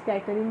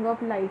scattering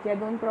of light, या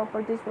दोन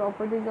properties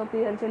of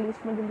एअरच्या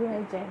लिस्टमध्ये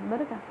लिहायच्या आहेत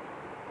बरं का.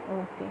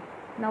 Okay,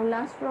 now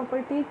last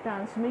property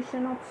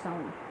transmission of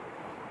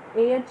sound.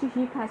 एअरची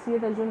ही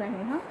खासियत अजून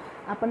आहे. हां,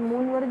 आपण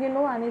मूनवर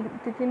गेलो आणि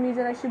तिथे मी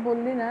जर अशी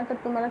बोलली ना तर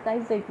तुम्हाला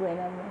काहीच ऐकू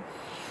येणार नाही.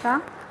 का?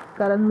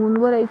 कारण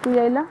मूनवर ऐकू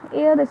यायला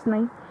एअरच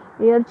नाही.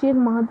 एअरची एक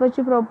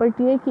महत्त्वाची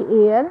प्रॉपर्टी आहे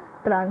की एअर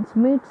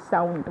ट्रान्समिट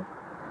साऊंड.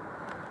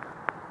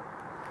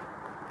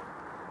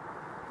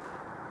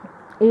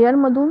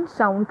 एअरमधून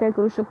साऊंड काय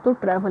करू शकतो,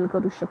 ट्रॅव्हल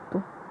करू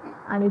शकतो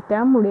आणि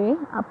त्यामुळे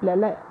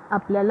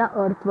आपल्याला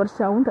अर्थवर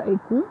साऊंड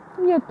ऐकू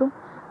येतो.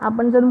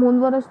 आपण जर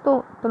मूनवर असतो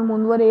तर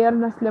मूनवर एअर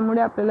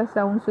नसल्यामुळे आपल्याला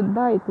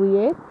साऊंडसुद्धा ऐकू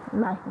येत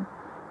नाही.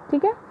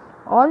 ठीक आहे.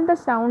 All the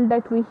sound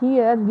that we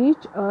here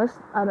reach us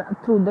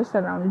through the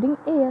surrounding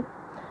air.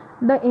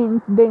 The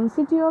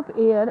density of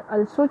air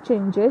also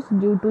changes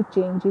due to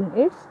change in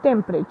its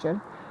temperature.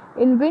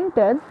 In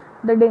winter,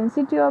 the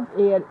density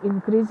of air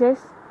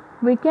increases.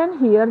 We can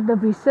hear the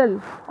whistle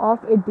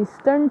of a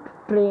distant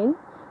train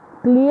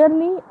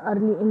clearly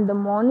early in the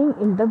morning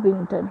in the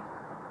winter.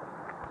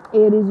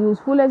 Air is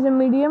useful as a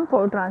medium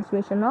for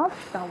transmission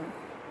of sound.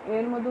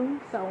 एअरमधून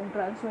sound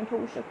transmit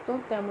होऊ शकतो.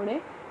 त्यामुळे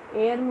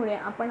एअरमुळे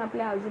आपण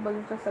आपल्या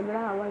आजूबाजूचा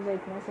सगळा आवाज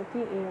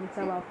ऐकण्यासाठी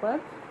एअरचा वापर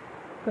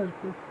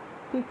करतो.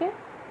 ठीक आहे.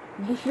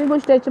 दुसरी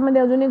गोष्ट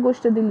याच्यामध्ये अजून एक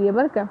गोष्ट दिली आहे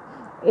बरं का.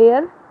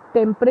 एअर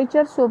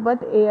टेम्परेचर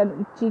सोबत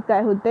एअरची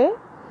काय होते,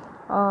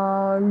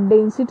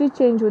 डेन्सिटी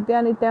चेंज होते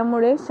आणि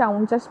त्यामुळे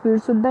साऊंडचा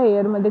स्पीडसुद्धा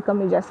एअरमध्ये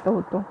कमी जास्त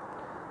होतो.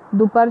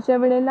 दुपारच्या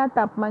वेळेला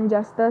तापमान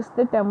जास्त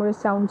असते त्यामुळे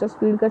साऊंडचा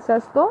स्पीड कसा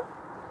असतो,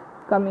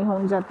 कमी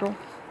होऊन जातो.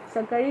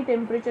 सकाळी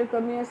टेम्परेचर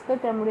कमी असतं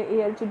त्यामुळे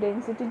एअरची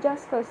डेन्सिटी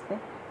जास्त असते,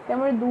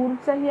 त्यामुळे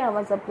दूरचाही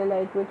आवाज आपल्याला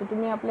ऐकू येतो.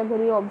 तुम्ही आपल्या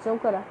घरी ऑब्झर्व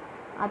करा,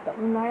 आता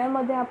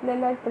उन्हाळ्यामध्ये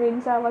आपल्याला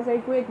ट्रेनचा आवाज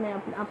ऐकू येत नाही.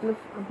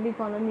 आपली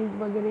कॉलनी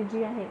वगैरे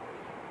जी आहे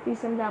ती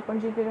समजा आपण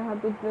जिथे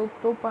राहतो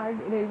तो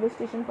पार्ट रेल्वे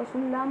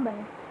स्टेशनपासून लांब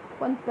आहे,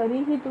 पण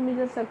तरीही तुम्ही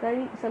जर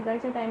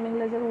सकाळच्या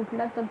टायमिंगला जर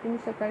उठलात तर तुम्ही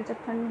सकाळच्या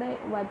थंड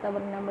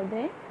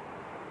वातावरणामध्ये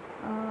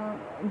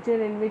जे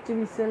रेल्वेचे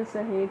व्हिसल्स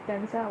आहेत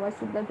त्यांचा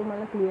आवाजसुद्धा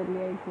तुम्हाला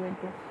क्लिअरली ऐकू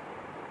येतो.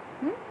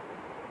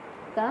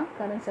 का?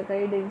 कारण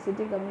सकाळी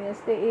डेन्सिटी कमी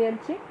असते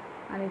एअरची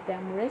आणि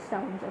त्यामुळे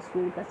साऊंडचा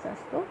स्पीड कसा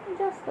असतो,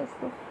 जास्त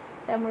असतो.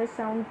 त्यामुळे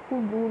साऊंड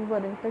खूप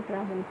दूरपर्यंत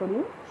ट्रॅव्हल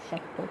करू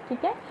शकतो.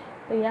 ठीक आहे.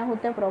 तर या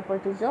होत्या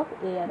प्रॉपर्टीज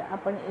ऑफ एअर.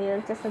 आपण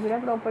एअरच्या सगळ्या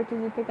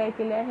प्रॉपर्टीज इथे काय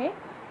केल्या आहे,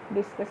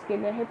 डिस्कस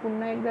केले आहे.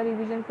 पुन्हा एकदा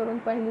रिव्हिजन करून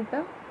पाहिली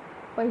तर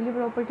पहिली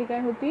प्रॉपर्टी काय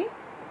होती?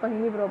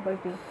 पहिली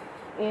property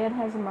air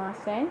has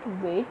mass and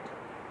weight.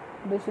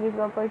 दुसरी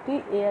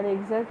property air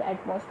exert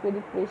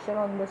atmospheric pressure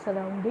on the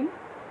surrounding.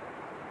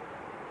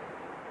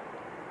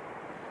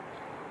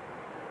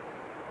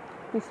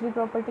 तिसरी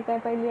प्रॉपर्टी काय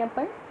पाहिली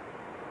आपण?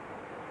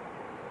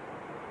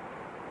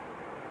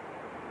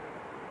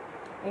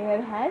 Air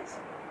has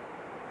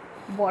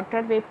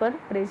water vapour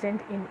present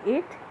in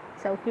it.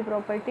 चौथी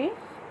प्रॉपर्टी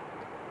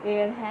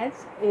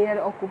एअर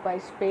ऑक्युपाय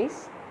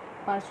स्पेस.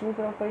 पाचवी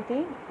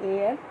property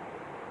air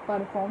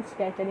perform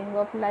scattering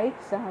of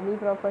light. सहावी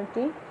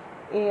property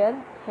air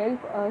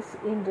help us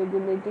in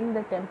regulating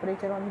the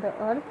temperature on the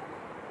earth.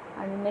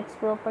 आणि next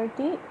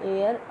property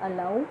air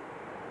allow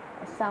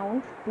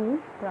sound to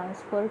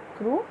transfer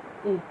through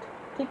it.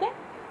 ठीक आहे.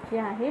 हे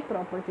आहे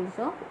properties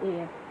of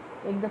air.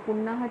 एकदा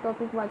पुन्हा हा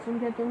टॉपिक वाचून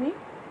घ्या तुम्ही.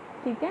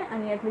 ठीक आहे.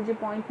 आणि यातले जे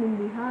पॉईंट मी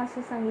लिहा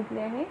असं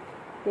सांगितले आहे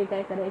ते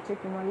काय करायचे,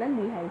 तुम्हाला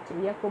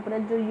लिहायचे. या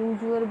कोपऱ्यात जो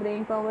यूज युअर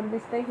ब्रेन पॉवर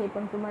दिसतंय हे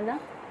पण तुम्हाला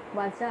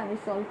वाचा आणि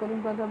सॉल्व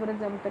करून बघा बरं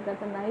जमतं का.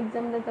 तर नाहीच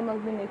जमलं तर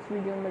मग मी नेक्स्ट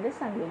व्हिडिओमध्ये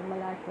सांगेन,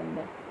 मला आठवण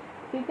द्या.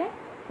 ठीक आहे.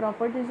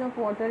 प्रॉपर्टीज ऑफ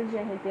वॉटर जे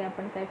आहे ते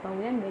आपण काय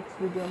पाहूया,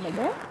 नेक्स्ट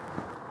व्हिडिओमध्ये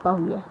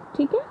पाहूया.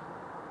 ठीक आहे.